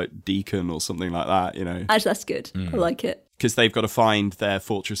back to like Deacon or something like that, you know. Actually, that's good. I like it. Because they've got to find their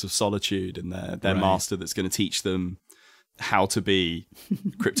Fortress of Solitude and their master that's going to teach them how to be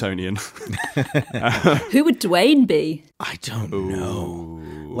Kryptonian. Who would Dwayne be? I don't know.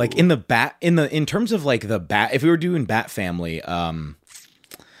 Like in terms of like the Bat, if we were doing Bat Family, I'm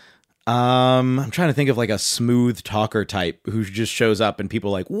trying to think of like a smooth talker type who just shows up and people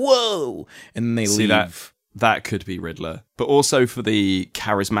are like, whoa, and then they leave. That could be Riddler, but also for the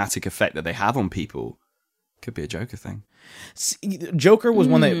charismatic effect that they have on people, could be a Joker thing. See, Joker was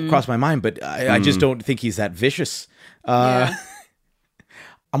one that crossed my mind, but I just don't think he's that vicious. I'm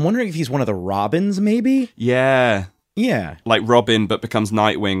wondering if he's one of the Robins, maybe? Yeah. Yeah. Like Robin, but becomes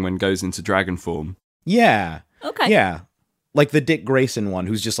Nightwing when goes into dragon form. Yeah. Okay. Yeah. Like the Dick Grayson one,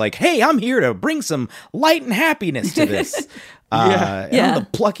 who's just like, hey, I'm here to bring some light and happiness to this. I'm the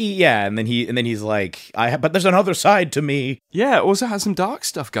plucky, and then he's like, but there's another side to me. Yeah, it also has some dark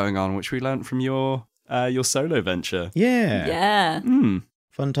stuff going on, which we learned from your solo venture. Yeah. Yeah.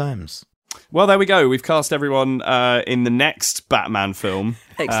 Fun times. Well, there we go. We've cast everyone in the next Batman film.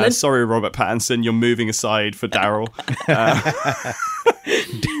 Excellent. Sorry, Robert Pattinson, you're moving aside for Daryl.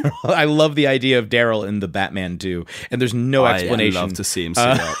 I love the idea of Daryl in the Batman 2, and there's no explanation. I'd love to see him suit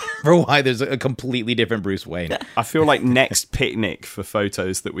up. For why there's a completely different Bruce Wayne. I feel like next picnic for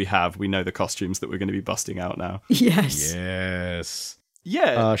photos that we have, we know the costumes that we're going to be busting out now. Yes. Yes.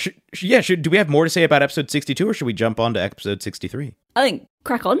 Yeah. Do we have more to say about episode 62, or should we jump on to episode 63? I think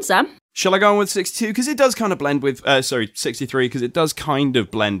crack on, Sam. Shall I go on with 62? Because it does kind of blend with, 63, because it does kind of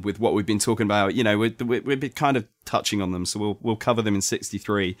blend with what we've been talking about. You know, we've been kind of touching on them, so we'll cover them in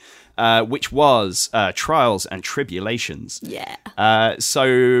 63, which was Trials and Tribulations. Yeah.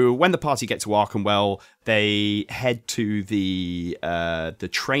 So when the party get to Arkham, they head to the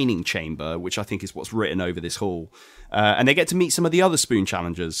training chamber, which I think is what's written over this hall, and they get to meet some of the other spoon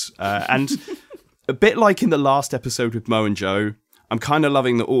challengers. And a bit like in the last episode with Mo and Joe, I'm kind of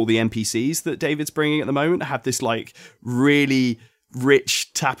loving that all the NPCs that David's bringing at the moment have this like really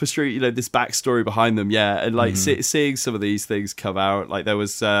rich tapestry, this backstory behind them. Yeah, and like seeing some of these things come out, like there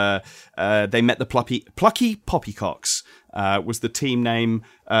was they met the Plucky Poppycocks. Was the team name.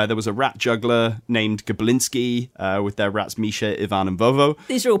 There was a rat juggler named Goblinski with their rats Misha, Ivan, and Vovo.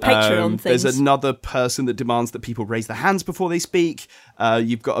 These are all Patreon things. There's another person that demands that people raise their hands before they speak.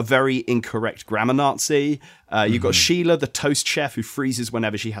 You've got a very incorrect grammar Nazi. You've got Sheila, the toast chef, who freezes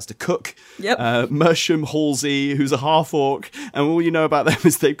whenever she has to cook. Yep. Mersham Halsey, who's a half-orc. And all you know about them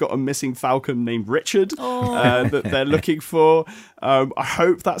is they've got a missing falcon named Richard that they're looking for. I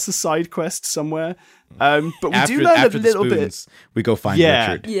hope that's a side quest somewhere. But we do learn a little bit. We go find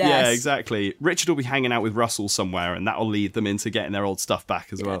Richard. Yes. Yeah, exactly. Richard will be hanging out with Russell somewhere, and that'll lead them into getting their old stuff back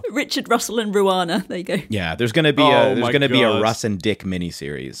as well. Richard, Russell, and Ruana. There you go. Yeah, there's going to be a Russ and Dick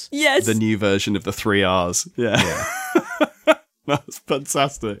miniseries. Yes, the new version of the 3 Rs. Yeah. That's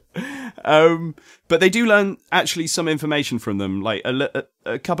fantastic. But they do learn actually some information from them, like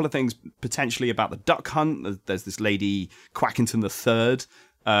a couple of things potentially about the duck hunt. There's this lady Quackington III.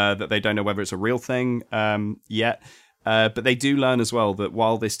 That they don't know whether it's a real thing yet. But they do learn as well that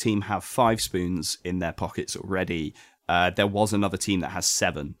while this team have 5 spoons in their pockets already, there was another team that has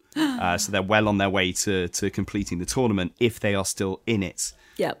 7. So they're well on their way to completing the tournament if they are still in it.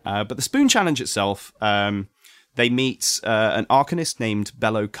 Yep. But the spoon challenge itself, they meet an Arcanist named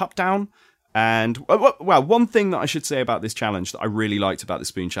Bello Cupdown. And, well, one thing that I should say about this challenge that I really liked about the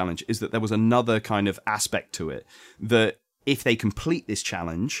spoon challenge is that there was another kind of aspect to it that if they complete this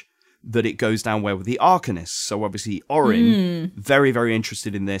challenge, that it goes down well with the Arcanists. So obviously Orin, very, very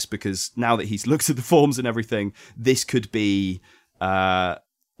interested in this because now that he's looked at the forms and everything, this could be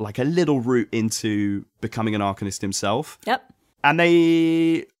like a little route into becoming an Arcanist himself. Yep. And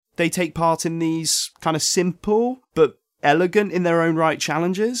they take part in these kind of simple but elegant in their own right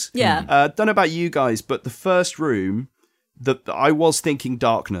challenges. Yeah. Don't know about you guys, but the first room... that I was thinking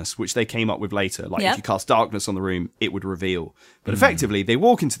darkness, which they came up with later. Like, if you cast darkness on the room, it would reveal. But effectively, they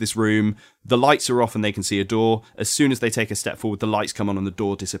walk into this room, the lights are off and they can see a door. As soon as they take a step forward, the lights come on and the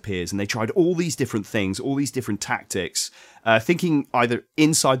door disappears. And they tried all these different things, all these different tactics, thinking either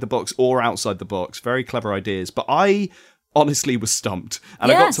inside the box or outside the box. Very clever ideas. But I honestly was stumped.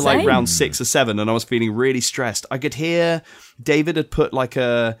 And I got to like round 6 or 7 and I was feeling really stressed. I could hear David had put like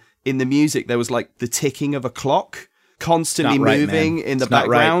in the music, there was like the ticking of a clock. Constantly moving in the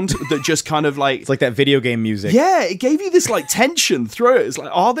background that just kind of like... It's like that video game music. Yeah, it gave you this like tension through it. It's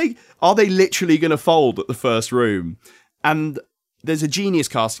like, are they literally going to fold at the first room? And there's a genius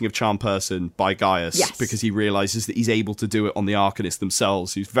casting of Charm Person by Gaius because he realizes that he's able to do it on the Arcanists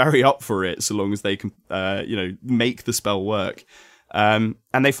themselves, who's very up for it so long as they can, make the spell work. And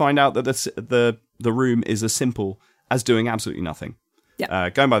they find out that the room is as simple as doing absolutely nothing.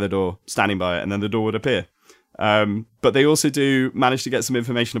 Going by the door, standing by it, and then the door would appear. But they also do manage to get some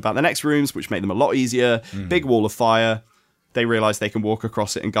information about the next rooms, which make them a lot easier. Big wall of fire. They realize they can walk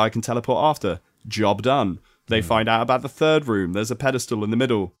across it and Guy can teleport after. Job done. They find out about the third room. There's a pedestal in the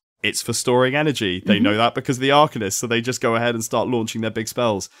middle. It's for storing energy. They know that because of the Arcanists, so they just go ahead and start launching their big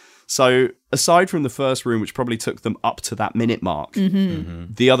spells. So aside from the first room, which probably took them up to that minute mark,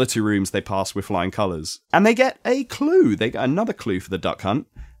 the other 2 rooms they pass with flying colours. And they get a clue. They get another clue for the duck hunt.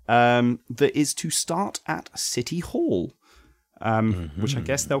 That is to start at City Hall, which I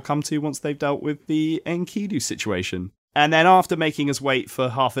guess they'll come to once they've dealt with the Enkidu situation. And then after making us wait for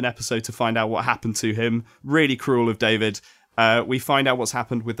half an episode to find out what happened to him, really cruel of David, we find out what's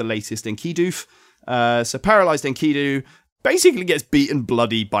happened with the latest Enkidu. So paralyzed Enkidu basically gets beaten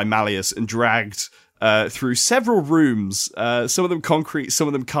bloody by Malleus and dragged through several rooms, some of them concrete, some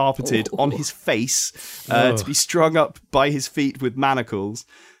of them carpeted, on his face to be strung up by his feet with manacles.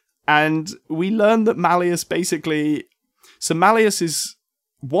 And we learn that Malleus basically... So Malleus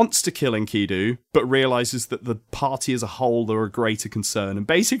wants to kill Enkidu, but realizes that the party as a whole are a greater concern and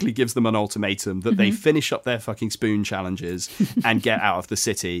basically gives them an ultimatum that they finish up their fucking spoon challenges and get out of the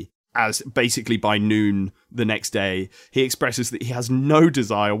city. As basically by noon the next day, he expresses that he has no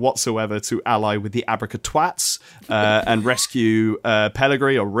desire whatsoever to ally with the Abracatwats and rescue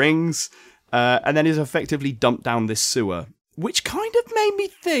Pellegrini or Rings, and then is effectively dumped down this sewer. Which kind of made me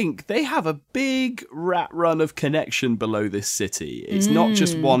think they have a big rat run of connection below this city. It's not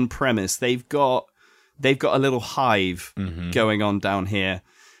just one premise. They've got a little hive going on down here.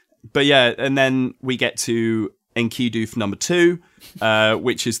 But yeah, and then we get to Enkidu number 2,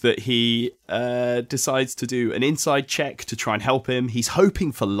 which is that he decides to do an inside check to try and help him. He's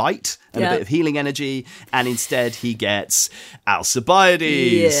hoping for light and a bit of healing energy, and instead he gets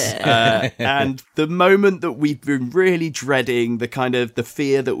Alcibiades. And the moment that we've been really dreading, the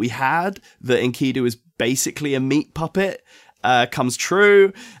fear that we had that Enkidu is basically a meat puppet, comes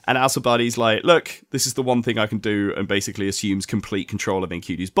true, and Alcibiades like, look, this is the one thing I can do, and basically assumes complete control of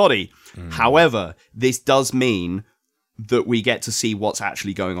Enkidu's body. However, this does mean that we get to see what's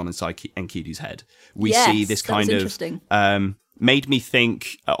actually going on inside Enkidu's head. We see this kind of made me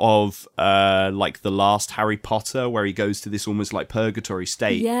think of like the last Harry Potter, where he goes to this almost like purgatory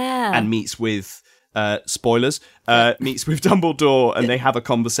state and meets with spoilers, meets with Dumbledore, and they have a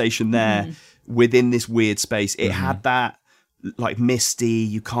conversation there within this weird space. It had that like misty,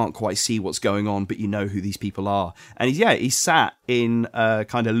 you can't quite see what's going on, but you know who these people are. And he's sat in a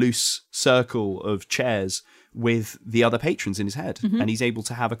kind of loose circle of chairs with the other patrons in his head, and he's able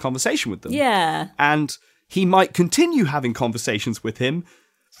to have a conversation with them. Yeah. And he might continue having conversations with him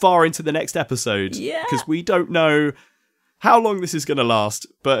far into the next episode. Yeah. Because we don't know how long this is going to last.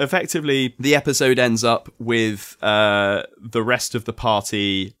 But effectively, the episode ends up with the rest of the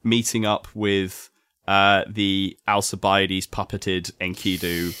party meeting up with the Alcibiades puppeted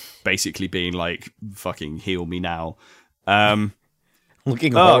Enkidu, basically being like, fucking heal me now.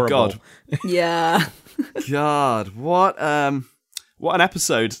 Looking horrible. Oh, God. Yeah. God, what an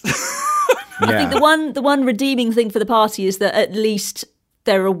episode. I think the one redeeming thing for the party is that at least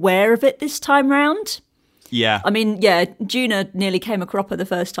they're aware of it this time round. Yeah. I mean, Juna nearly came a cropper the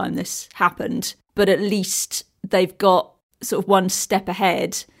first time this happened, but at least they've got sort of one step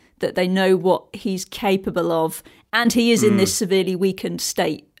ahead, that they know what he's capable of, and he is in this severely weakened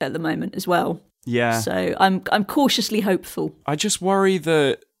state at the moment as well. Yeah. So I'm cautiously hopeful. I just worry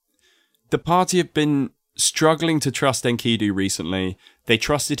that the party have been struggling to trust Enkidu recently. They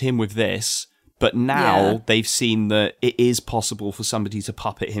trusted him with this, but now they've seen that it is possible for somebody to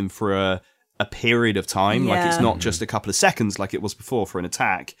puppet him for a period of time. Like, it's not just a couple of seconds like it was before for an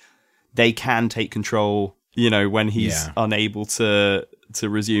attack. They can take control, when he's unable to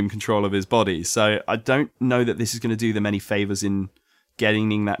resume control of his body. So I don't know that this is going to do them any favors in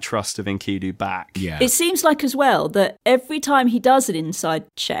getting that trust of Enkidu back. Yeah. It seems like as well that every time he does an inside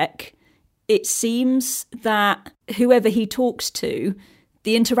check, it seems that whoever he talks to,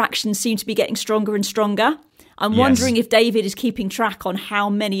 the interactions seem to be getting stronger and stronger. I'm wondering if David is keeping track on how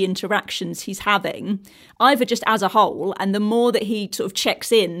many interactions he's having, either just as a whole, and the more that he sort of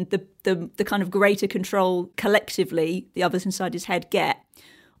checks in, the kind of greater control collectively the others inside his head get,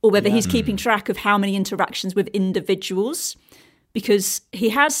 or whether he's keeping track of how many interactions with individuals, because he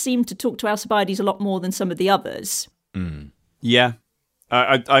has seemed to talk to Alcibiades a lot more than some of the others. Yeah.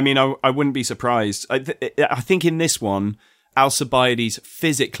 I mean, I wouldn't be surprised. I think in this one, Alcibiades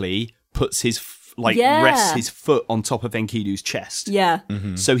physically puts his rests his foot on top of Enkidu's chest. Yeah.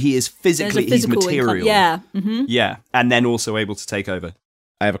 Mm-hmm. So he is physically, he's material. Yeah. And then also able to take over.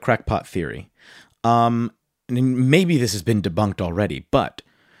 I have a crackpot theory. And maybe this has been debunked already,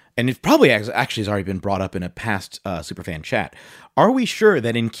 and it probably actually has already been brought up in a past Superfan chat. Are we sure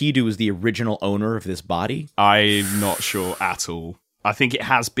that Enkidu is the original owner of this body? I'm not sure at all. I think it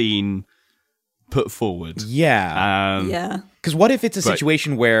has been put forward. Yeah. Because what if it's a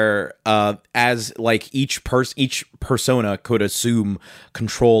situation where, as like each persona could assume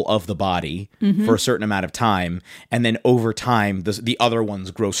control of the body for a certain amount of time, and then over time the other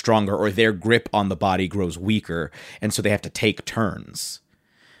ones grow stronger, or their grip on the body grows weaker, and so they have to take turns.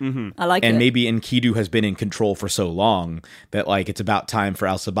 I like it. And maybe Enkidu has been in control for so long that like it's about time for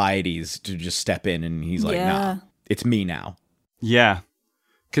Alcibiades to just step in, and he's like, nah, it's me now. Yeah,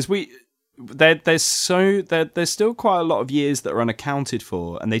 because there's still quite a lot of years that are unaccounted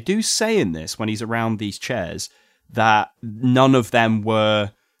for, and they do say in this, when he's around these chairs, that none of them were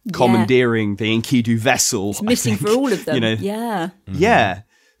commandeering the Enkidu vessel. It's missing for all of them. Yeah.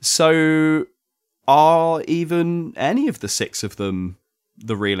 So are even any of the 6 of them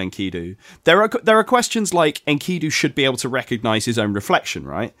the real Enkidu? There are questions like Enkidu should be able to recognize his own reflection,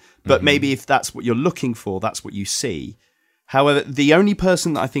 right? But maybe if that's what you're looking for, that's what you see. However, the only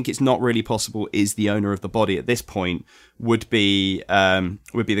person that I think it's not really possible is the owner of the body at this point would be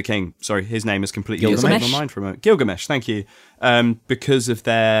the king. Sorry, his name is completely escaped my mind for a moment. Gilgamesh, thank you. Because of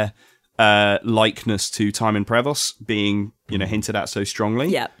their likeness to Timon Prevost being, hinted at so strongly.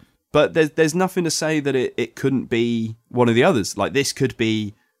 Yeah. But there's nothing to say that it couldn't be one of the others. Like, this could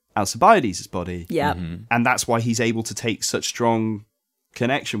be Alcibiades' body. Yeah. And that's why he's able to take such strong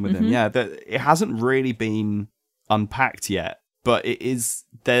connection with him. Yeah, it hasn't really been unpacked yet, but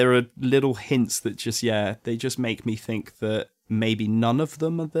there are little hints that they just make me think that maybe none of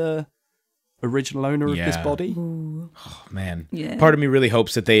them are the original owner of this body. Oh, man. Yeah. Part of me really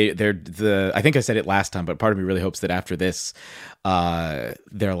hopes that I think I said it last time, but part of me really hopes that after this,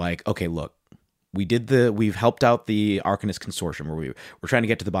 they're like, okay, look, we've helped out the Arcanist Consortium, where we're trying to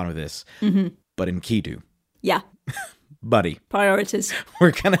get to the bottom of this, but Enkidu. Yeah. Buddy. Priorities.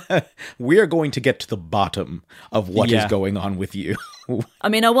 We are going to get to the bottom of what is going on with you. I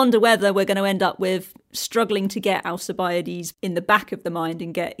mean, I wonder whether we're going to end up with struggling to get Alcibiades in the back of the mind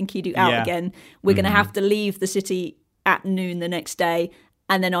and get Enkidu out again. We're going to have to leave the city at noon the next day,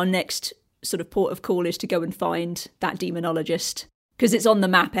 and then our next sort of port of call is to go and find that demonologist, because it's on the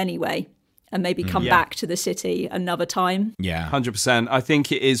map anyway, and maybe come back to the city another time. Yeah. 100%. I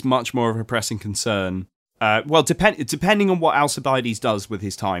think it is much more of a pressing concern. Depending on what Alcibiades does with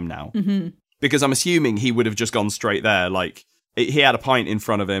his time now. Mm-hmm. Because I'm assuming he would have just gone straight there. Like, he had a pint in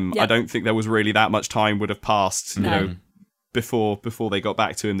front of him. Yep. I don't think there was really that much time would have passed, you know, before they got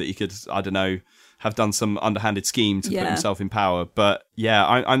back to him that he could, I don't know, have done some underhanded scheme to put himself in power. But yeah,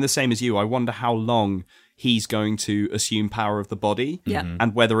 I'm the same as you. I wonder how long he's going to assume power of the body,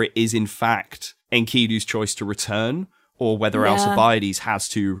 and whether it is in fact Enkidu's choice to return, or whether Alcibiades has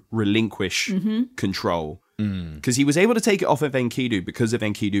to relinquish control. Because he was able to take it off of Enkidu because of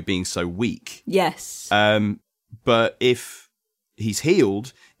Enkidu being so weak. Yes. But if he's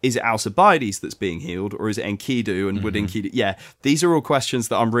healed, is it Alcibiades that's being healed, or is it Enkidu? And would Enkidu... Yeah, these are all questions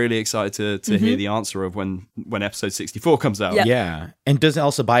that I'm really excited to hear the answer of when episode 64 comes out. Yep. Yeah. And does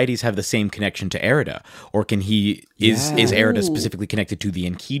Alcibiades have the same connection to Erida? Or can he... Is Erida specifically connected to the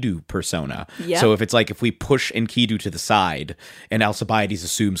Enkidu persona? Yep. So if we push Enkidu to the side and Alcibiades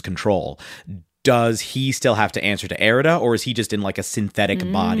assumes control, does he still have to answer to Erida, or is he just in like a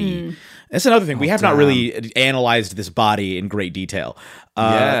synthetic body? That's another thing. We have not really analyzed this body in great detail.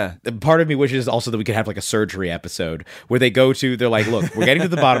 Part of me wishes also that we could have like a surgery episode where they're like, look, we're getting to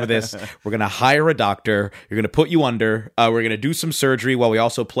the bottom of this. We're going to hire a doctor. You're going to put you under. We're going to do some surgery while we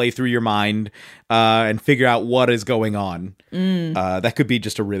also play through your mind and figure out what is going on. That could be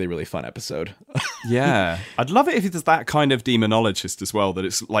just a really, really fun episode. Yeah. I'd love it if it's that kind of demonologist as well, that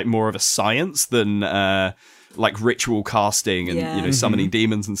it's like more of a science than like ritual casting and you know, summoning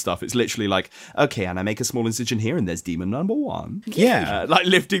demons and stuff. It's literally like, okay, and I make a small incision here and there's demon number one. Yeah. Like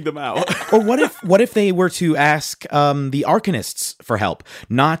lifting them out. Or what if they were to ask the Arcanists for help?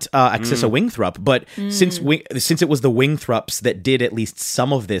 Not Axissa Wingthrup, but since it was the Wingthrups that did at least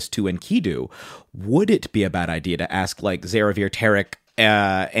some of this to Enkidu, would it be a bad idea to ask like Zaravir, Tarek,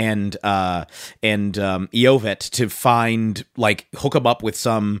 and Eovet to find, like, hook them up with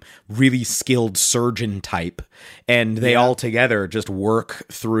some really skilled surgeon type, and they all together just work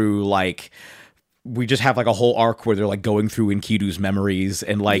through, like, we just have like a whole arc where they're like going through Enkidu's memories,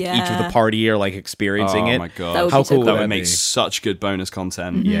 and like each of the party are like experiencing it. Oh my god, how cool that would make such good bonus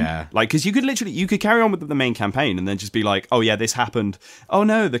content. Yeah, like, because you could carry on with the main campaign and then just be like, oh yeah, this happened. Oh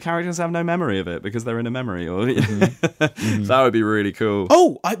no, the characters have no memory of it because they're in a memory. Or that would be really cool.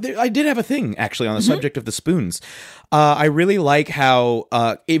 Oh, I did have a thing actually on the subject of the spoons. I really like how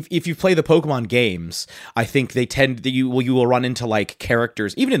if you play the Pokemon games, I think they tend you will run into like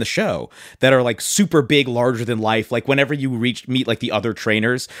characters even in the show that are like super big, larger than life. Like whenever you meet like the other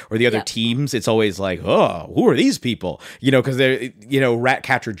trainers or the other teams, it's always like, oh, who are these people? You know, because they're, you know,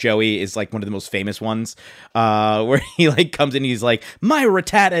 Ratcatcher Joey is like one of the most famous ones, where he like comes in and he's like, my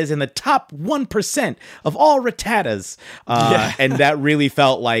Rattata is in the top 1% of all Rattatas, and that really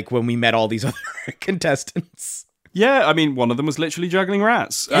felt like when we met all these other contestants. Yeah, I mean, one of them was literally juggling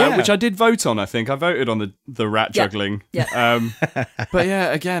rats, which I did vote on. I think I voted on the rat juggling. Yeah. But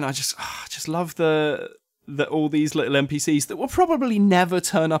yeah, again, I just love the all these little NPCs that will probably never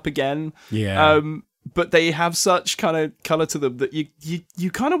turn up again. Yeah. But they have such kind of color to them that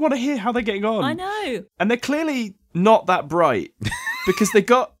you kind of want to hear how they're getting on. I know. And they're clearly not that bright because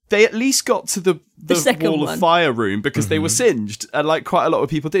they at least got to the wall of fire room because they were singed, and like quite a lot of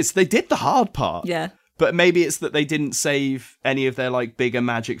people did. So they did the hard part. Yeah. But maybe it's that they didn't save any of their like bigger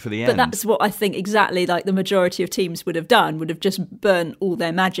magic for the end. But that's what I think exactly like the majority of teams would have done, would have just burnt all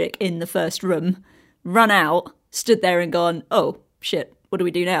their magic in the first room, run out, stood there and gone, oh, shit, what do we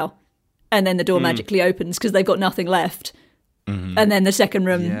do now? And then the door magically opens because they've got nothing left. And then the second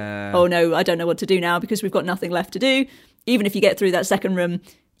room, oh no, I don't know what to do now because we've got nothing left to do. Even if you get through that second room,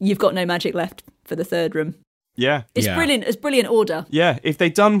 you've got no magic left for the third room. Yeah. It's brilliant. It's brilliant order. Yeah, if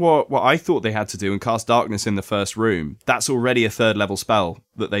they'd done what I thought they had to do and cast darkness in the first room, that's already a third level spell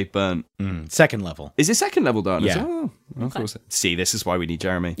that they've burnt. Second level. Is it second level darkness? Yeah. Oh, okay. See, this is why we need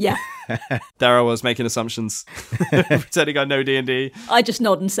Jeremy. Yeah. There I was making assumptions, pretending I know D&D. I just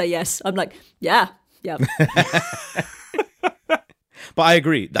nod and say yes. I'm like, yeah. But I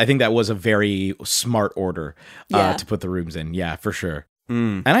agree. I think that was a very smart order to put the rooms in. Yeah, for sure.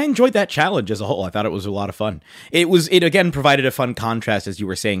 And I enjoyed that challenge as a whole. I thought it was a lot of fun. It again provided a fun contrast, as you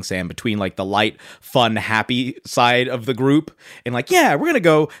were saying, Sam, between like the light, fun, happy side of the group and like, yeah, we're gonna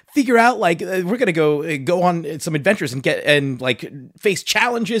go figure out like we're gonna go on some adventures and like face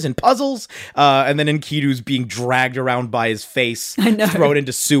challenges and puzzles. And then Enkidu's being dragged around by his face, thrown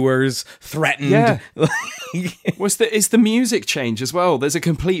into sewers, threatened. Yeah. Is the music change as well? There's a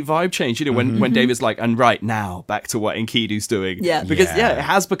complete vibe change. You know, when David's like, and right now back to what Enkidu's doing. Yeah. Because it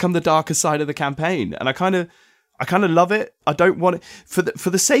has become the darker side of the campaign, and I kind of love it. I don't want it for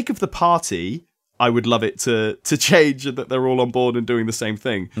the sake of the party. I would love it to change and that they're all on board and doing the same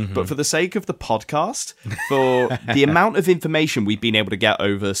thing. But for the sake of the podcast, for the amount of information we've been able to get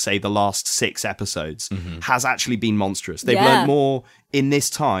over, say, the last 6 episodes, has actually been monstrous. They've learned more in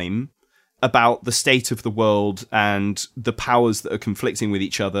this time about the state of the world and the powers that are conflicting with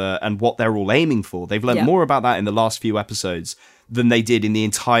each other and what they're all aiming for. They've learned more about that in the last few episodes than they did in the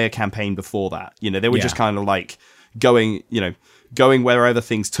entire campaign before that. You know, they were just kind of like going wherever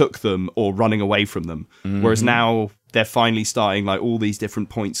things took them or running away from them. Whereas now they're finally starting, like, all these different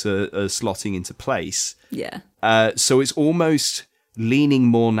points are slotting into place. Yeah. So it's almost leaning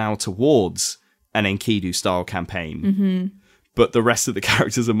more now towards an Enkidu style campaign. But the rest of the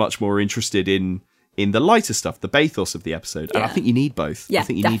characters are much more interested in the lighter stuff, the bathos of the episode. And I think you need both. Yeah, I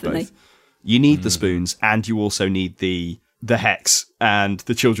think you definitely. need both. You need the spoons, and you also need the Hex and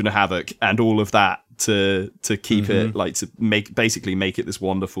the Children of Havoc and all of that to keep it, like, to make it this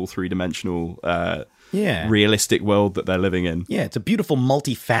wonderful 3-dimensional realistic world that they're living in. Yeah, it's a beautiful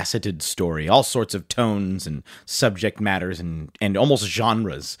multifaceted story, all sorts of tones and subject matters and almost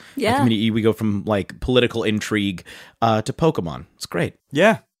genres. Yeah. Like, we go from like political intrigue to Pokemon. It's great.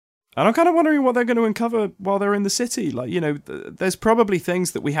 Yeah. And I'm kind of wondering what they're going to uncover while they're in the city. Like, you know, there's probably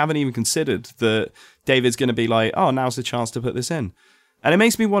things that we haven't even considered that David's going to be like, oh, now's the chance to put this in. And it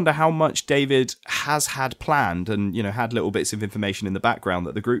makes me wonder how much David has had planned and, you know, had little bits of information in the background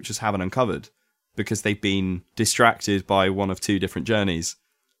that the group just haven't uncovered because they've been distracted by one of 2 different journeys.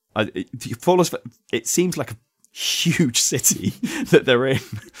 It seems like a huge city that they're in.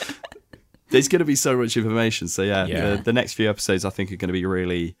 There's going to be so much information. So, the next few episodes, I think, are going to be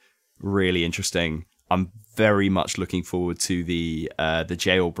really, really interesting. I'm very much looking forward to the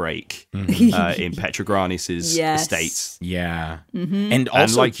jailbreak in Petrogranis' estate. Yeah. And also,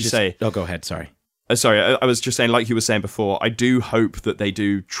 and like you say... Oh, go ahead, sorry. Sorry, I was just saying, like you were saying before, I do hope that they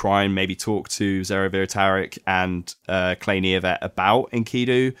do try and maybe talk to Zero Viratarik and Clay Eovet about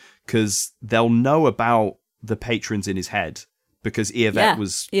Enkidu, because they'll know about the patrons in his head, because Eovet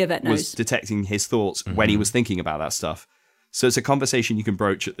was detecting his thoughts when he was thinking about that stuff. So it's a conversation you can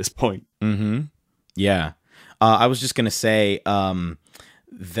broach at this point. Yeah. I was just going to say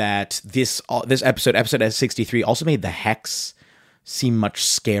that this episode 63, also made the Hex seem much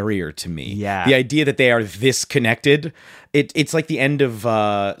scarier to me. Yeah. The idea that they are this connected, it's like the end of,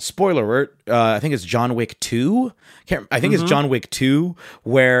 spoiler alert, I think it's John Wick 2. I think it's John Wick 2,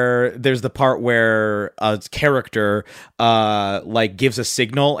 where there's the part where a character like gives a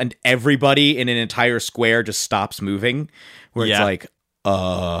signal and everybody in an entire square just stops moving, where it's like,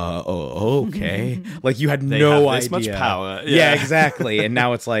 okay. Like, you had no idea. This much power. Yeah, exactly. And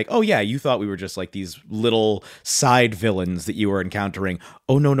now it's like, oh yeah, you thought we were just like these little side villains that you were encountering.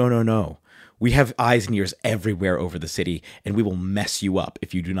 Oh, no. We have eyes and ears everywhere over the city, and we will mess you up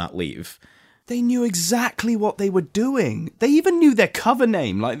if you do not leave. They knew exactly what they were doing. They even knew their cover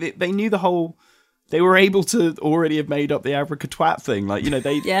name. Like, they knew the whole... They were able to already have made up the abracatwat thing. Like, you know,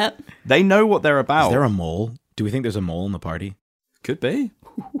 they know what they're about. Is there a mole? Do we think there's a mole in the party? Could be.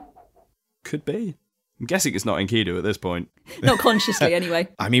 Could be. I'm guessing it's not Enkidu at this point. Not consciously, anyway.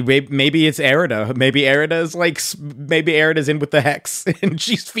 I mean, maybe it's Erida. Maybe Erida's in with the Hex and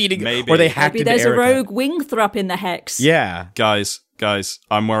she's feeding. Maybe. Or they hacked Maybe there's into a rogue Wingthrup in the Hex. Yeah. Guys,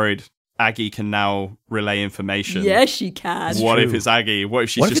 I'm worried. Aggie can now relay information. Yes, she can. What if it's Aggie? What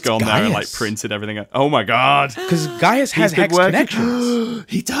if she's just gone there and like printed everything out? Oh my god. Because Gaius has Hex connections.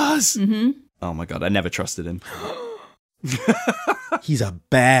 He does. Oh my god, I never trusted him. He's a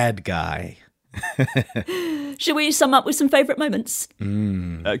bad guy. Should we sum up with some favourite moments?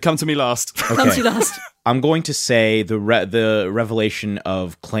 Come to me last. Okay. Come to you last. I'm going to say the revelation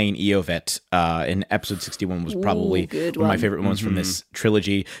of Clay Eovet in episode 61 was probably one of my favorite moments from this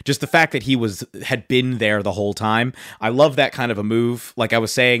trilogy. Just the fact that he had been there the whole time. I love that kind of a move. Like I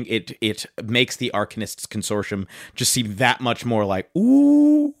was saying, it makes the Arcanists Consortium just seem that much more like,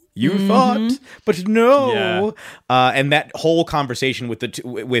 ooh, You thought, but no. And that whole conversation with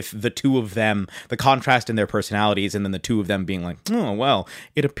the two of them, the contrast in their personalities, and then the two of them being like, oh, well,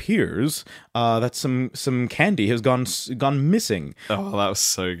 it appears that some candy has gone missing. Oh, that was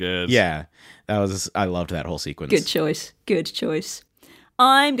so good. Yeah, I loved that whole sequence. Good choice.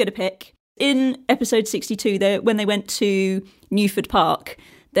 I'm going to pick, in episode 62, when they went to Newford Park,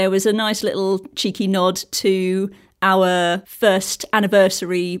 there was a nice little cheeky nod to our first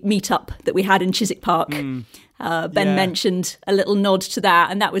anniversary meetup that we had in Chiswick Park. Ben mentioned a little nod to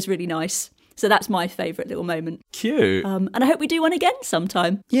that, and that was really nice. So that's my favourite little moment. Cute. And I hope we do one again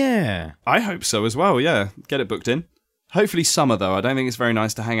sometime. Yeah. I hope so as well, yeah. Get it booked in. Hopefully summer, though. I don't think it's very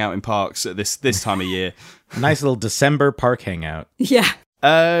nice to hang out in parks at this time of year. Nice little December park hangout. Yeah.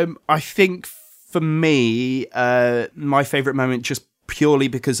 I think for me, my favourite moment, just purely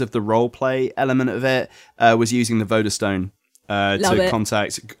because of the role play element of it, was using the Vodastone to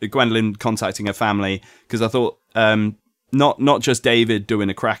contact Gwendolyn, contacting her family, because I thought not just David doing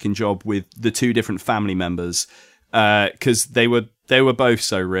a cracking job with the two different family members, because they were both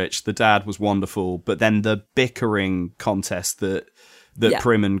so rich. The dad was wonderful, but then the bickering contest that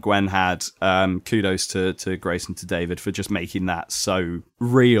Prim and Gwen had, kudos to Grace and to David for just making that so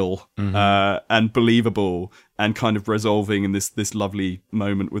real and believable, and kind of resolving in this lovely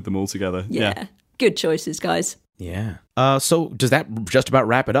moment with them all together. Yeah. Good choices, guys. Yeah. So does that just about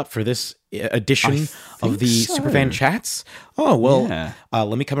wrap it up for this edition of the Superfan Chats? Oh, well,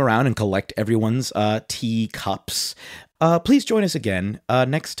 let me come around and collect everyone's teacups. Please join us again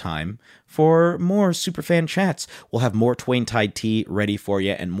next time for more Superfan Chats. We'll have more Twain Tide tea ready for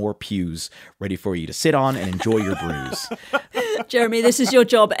you and more pews ready for you to sit on and enjoy your brews. Jeremy, this is your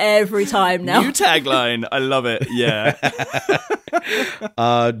job every time now. New tagline. I love it. Yeah.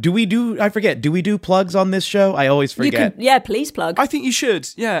 Do we do plugs on this show? I always forget. Please plug. I think you should.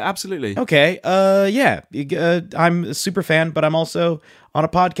 Yeah, absolutely. Okay. I'm a super fan, but I'm also on a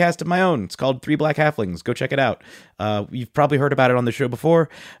podcast of my own. It's called Three Black Halflings. Go check it out. You've probably heard about it on the show before.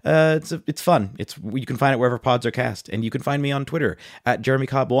 It's fun. You can find it wherever pods are cast, and you can find me on Twitter at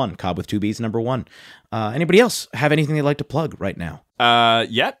JeremyCobb1, Cobb with 2 B's, number 1. Anybody else have anything they'd like to plug right now?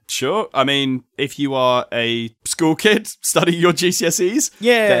 Yeah, sure. I mean, if you are a school kid studying your GCSEs,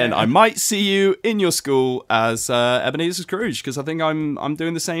 then I might see you in your school as Ebenezer Scrooge, because I think I'm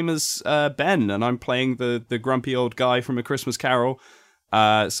doing the same as Ben, and I'm playing the grumpy old guy from A Christmas Carol.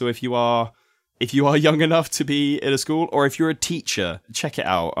 So if you are young enough to be in a school, or if you're a teacher, check it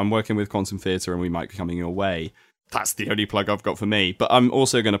out. I'm working with Quantum Theatre, and we might be coming your way. That's the only plug I've got for me. But I'm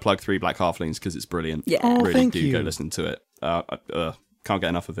also going to plug Three Black Halflings because it's brilliant. Yeah. Oh, really thank do you. Go listen to it. Can't get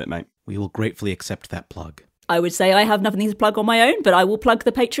enough of it, mate. We will gratefully accept that plug. I would say I have nothing to plug on my own, but I will plug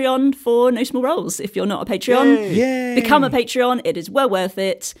the Patreon for No Small Roles. If you're not a Patreon, Yay. Become a Patreon. It is well worth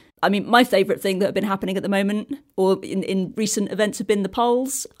it. I mean, my favourite thing that have been happening at the moment, or in recent events, have been the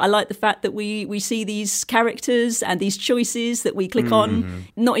polls. I like the fact that we see these characters and these choices that we click on,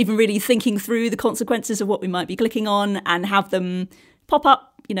 not even really thinking through the consequences of what we might be clicking on, and have them pop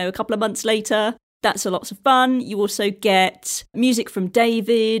up, a couple of months later. That's a lots of fun. You also get music from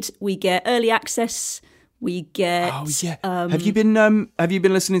David. We get early access. We get. Oh yeah. Have you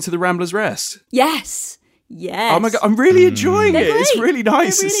been listening to the Ramblers Rest? Yes. Yes. Oh my God, I'm really enjoying it. It's really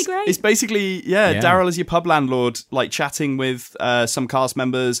nice. They're really great. It's basically, Daryl as your pub landlord, like chatting with some cast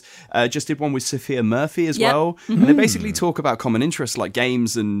members. Just did one with Sophia Murphy as well. And they basically talk about common interests like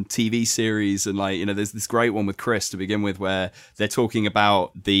games and TV series. And there's this great one with Chris to begin with where they're talking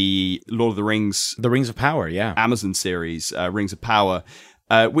about the Lord of the Rings. The Rings of Power, yeah. Amazon series, Rings of Power.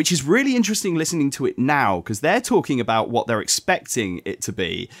 Which is really interesting listening to it now, because they're talking about what they're expecting it to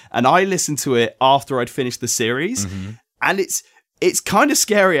be. And I listened to it after I'd finished the series. And it's kind of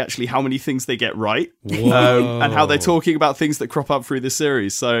scary, actually, how many things they get right. And how they're talking about things that crop up through the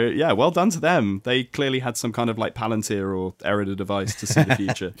series. So, yeah, well done to them. They clearly had some kind of Palantir or Eridan device to see the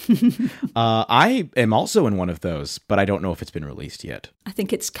future. I am also in one of those, but I don't know if it's been released yet. I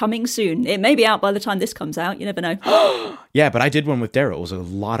think it's coming soon. It may be out by the time this comes out. You never know. Yeah, but I did one with Daryl. It was a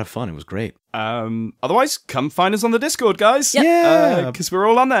lot of fun. It was great. Otherwise, come find us on the Discord, guys. Yep. Yeah. Because we're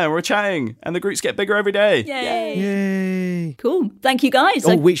all on there. We're chatting. And the groups get bigger every day. Yay. Yay. Cool. Thank you, guys.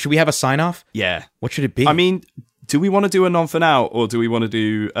 Oh, wait, should we have a sign-off? Yeah. What should it be? I mean, do we want to do a non for now, or do we want to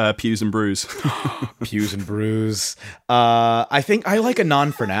do Pews and Brews? Pews and Brews. I think I like a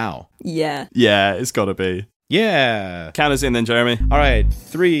non for now. Yeah. Yeah, it's got to be. Yeah. Count us in then, Jeremy. All right.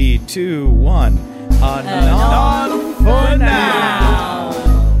 3, 2, 1. Non for now.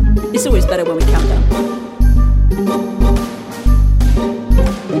 It's always better when we count down.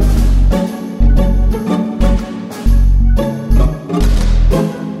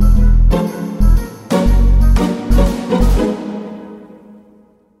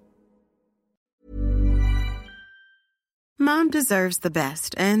 Mom deserves the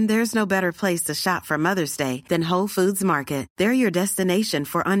best, and there's no better place to shop for Mother's Day than Whole Foods Market. They're your destination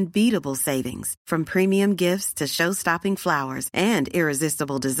for unbeatable savings, from premium gifts to show-stopping flowers and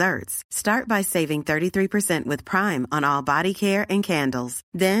irresistible desserts. Start by saving 33% with Prime on all body care and candles.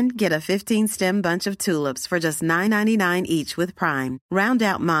 Then get a 15-stem bunch of tulips for just $9.99 each with Prime. Round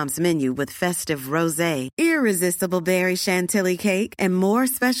out Mom's menu with festive rosé, irresistible berry chantilly cake, and more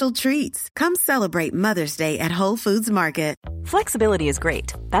special treats. Come celebrate Mother's Day at Whole Foods Market. Flexibility is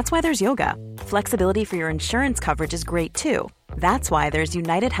great. That's why there's yoga. Flexibility for your insurance coverage is great too. That's why there's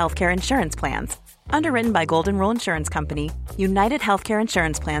United Healthcare Insurance Plans. Underwritten by Golden Rule Insurance Company, United Healthcare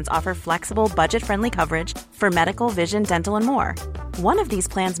Insurance Plans offer flexible, budget-friendly coverage for medical, vision, dental, and more. One of these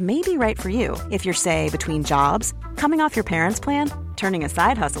plans may be right for you if you're, say, between jobs, coming off your parents' plan, turning a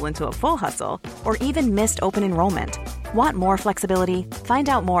side hustle into a full hustle, or even missed open enrollment. Want more flexibility? Find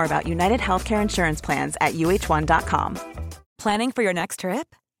out more about United Healthcare Insurance Plans at uh1.com. Planning for your next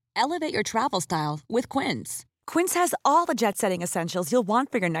trip? Elevate your travel style with Quince. Quince has all the jet-setting essentials you'll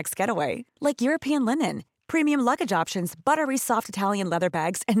want for your next getaway, like European linen, premium luggage options, buttery soft Italian leather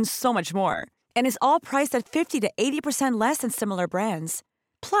bags, and so much more. And is all priced at 50 to 80% less than similar brands.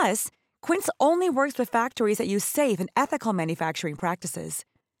 Plus, Quince only works with factories that use safe and ethical manufacturing practices.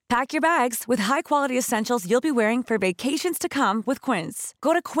 Pack your bags with high-quality essentials you'll be wearing for vacations to come with Quince.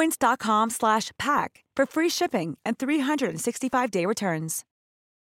 Go to quince.com/pack for free shipping and 365-day returns.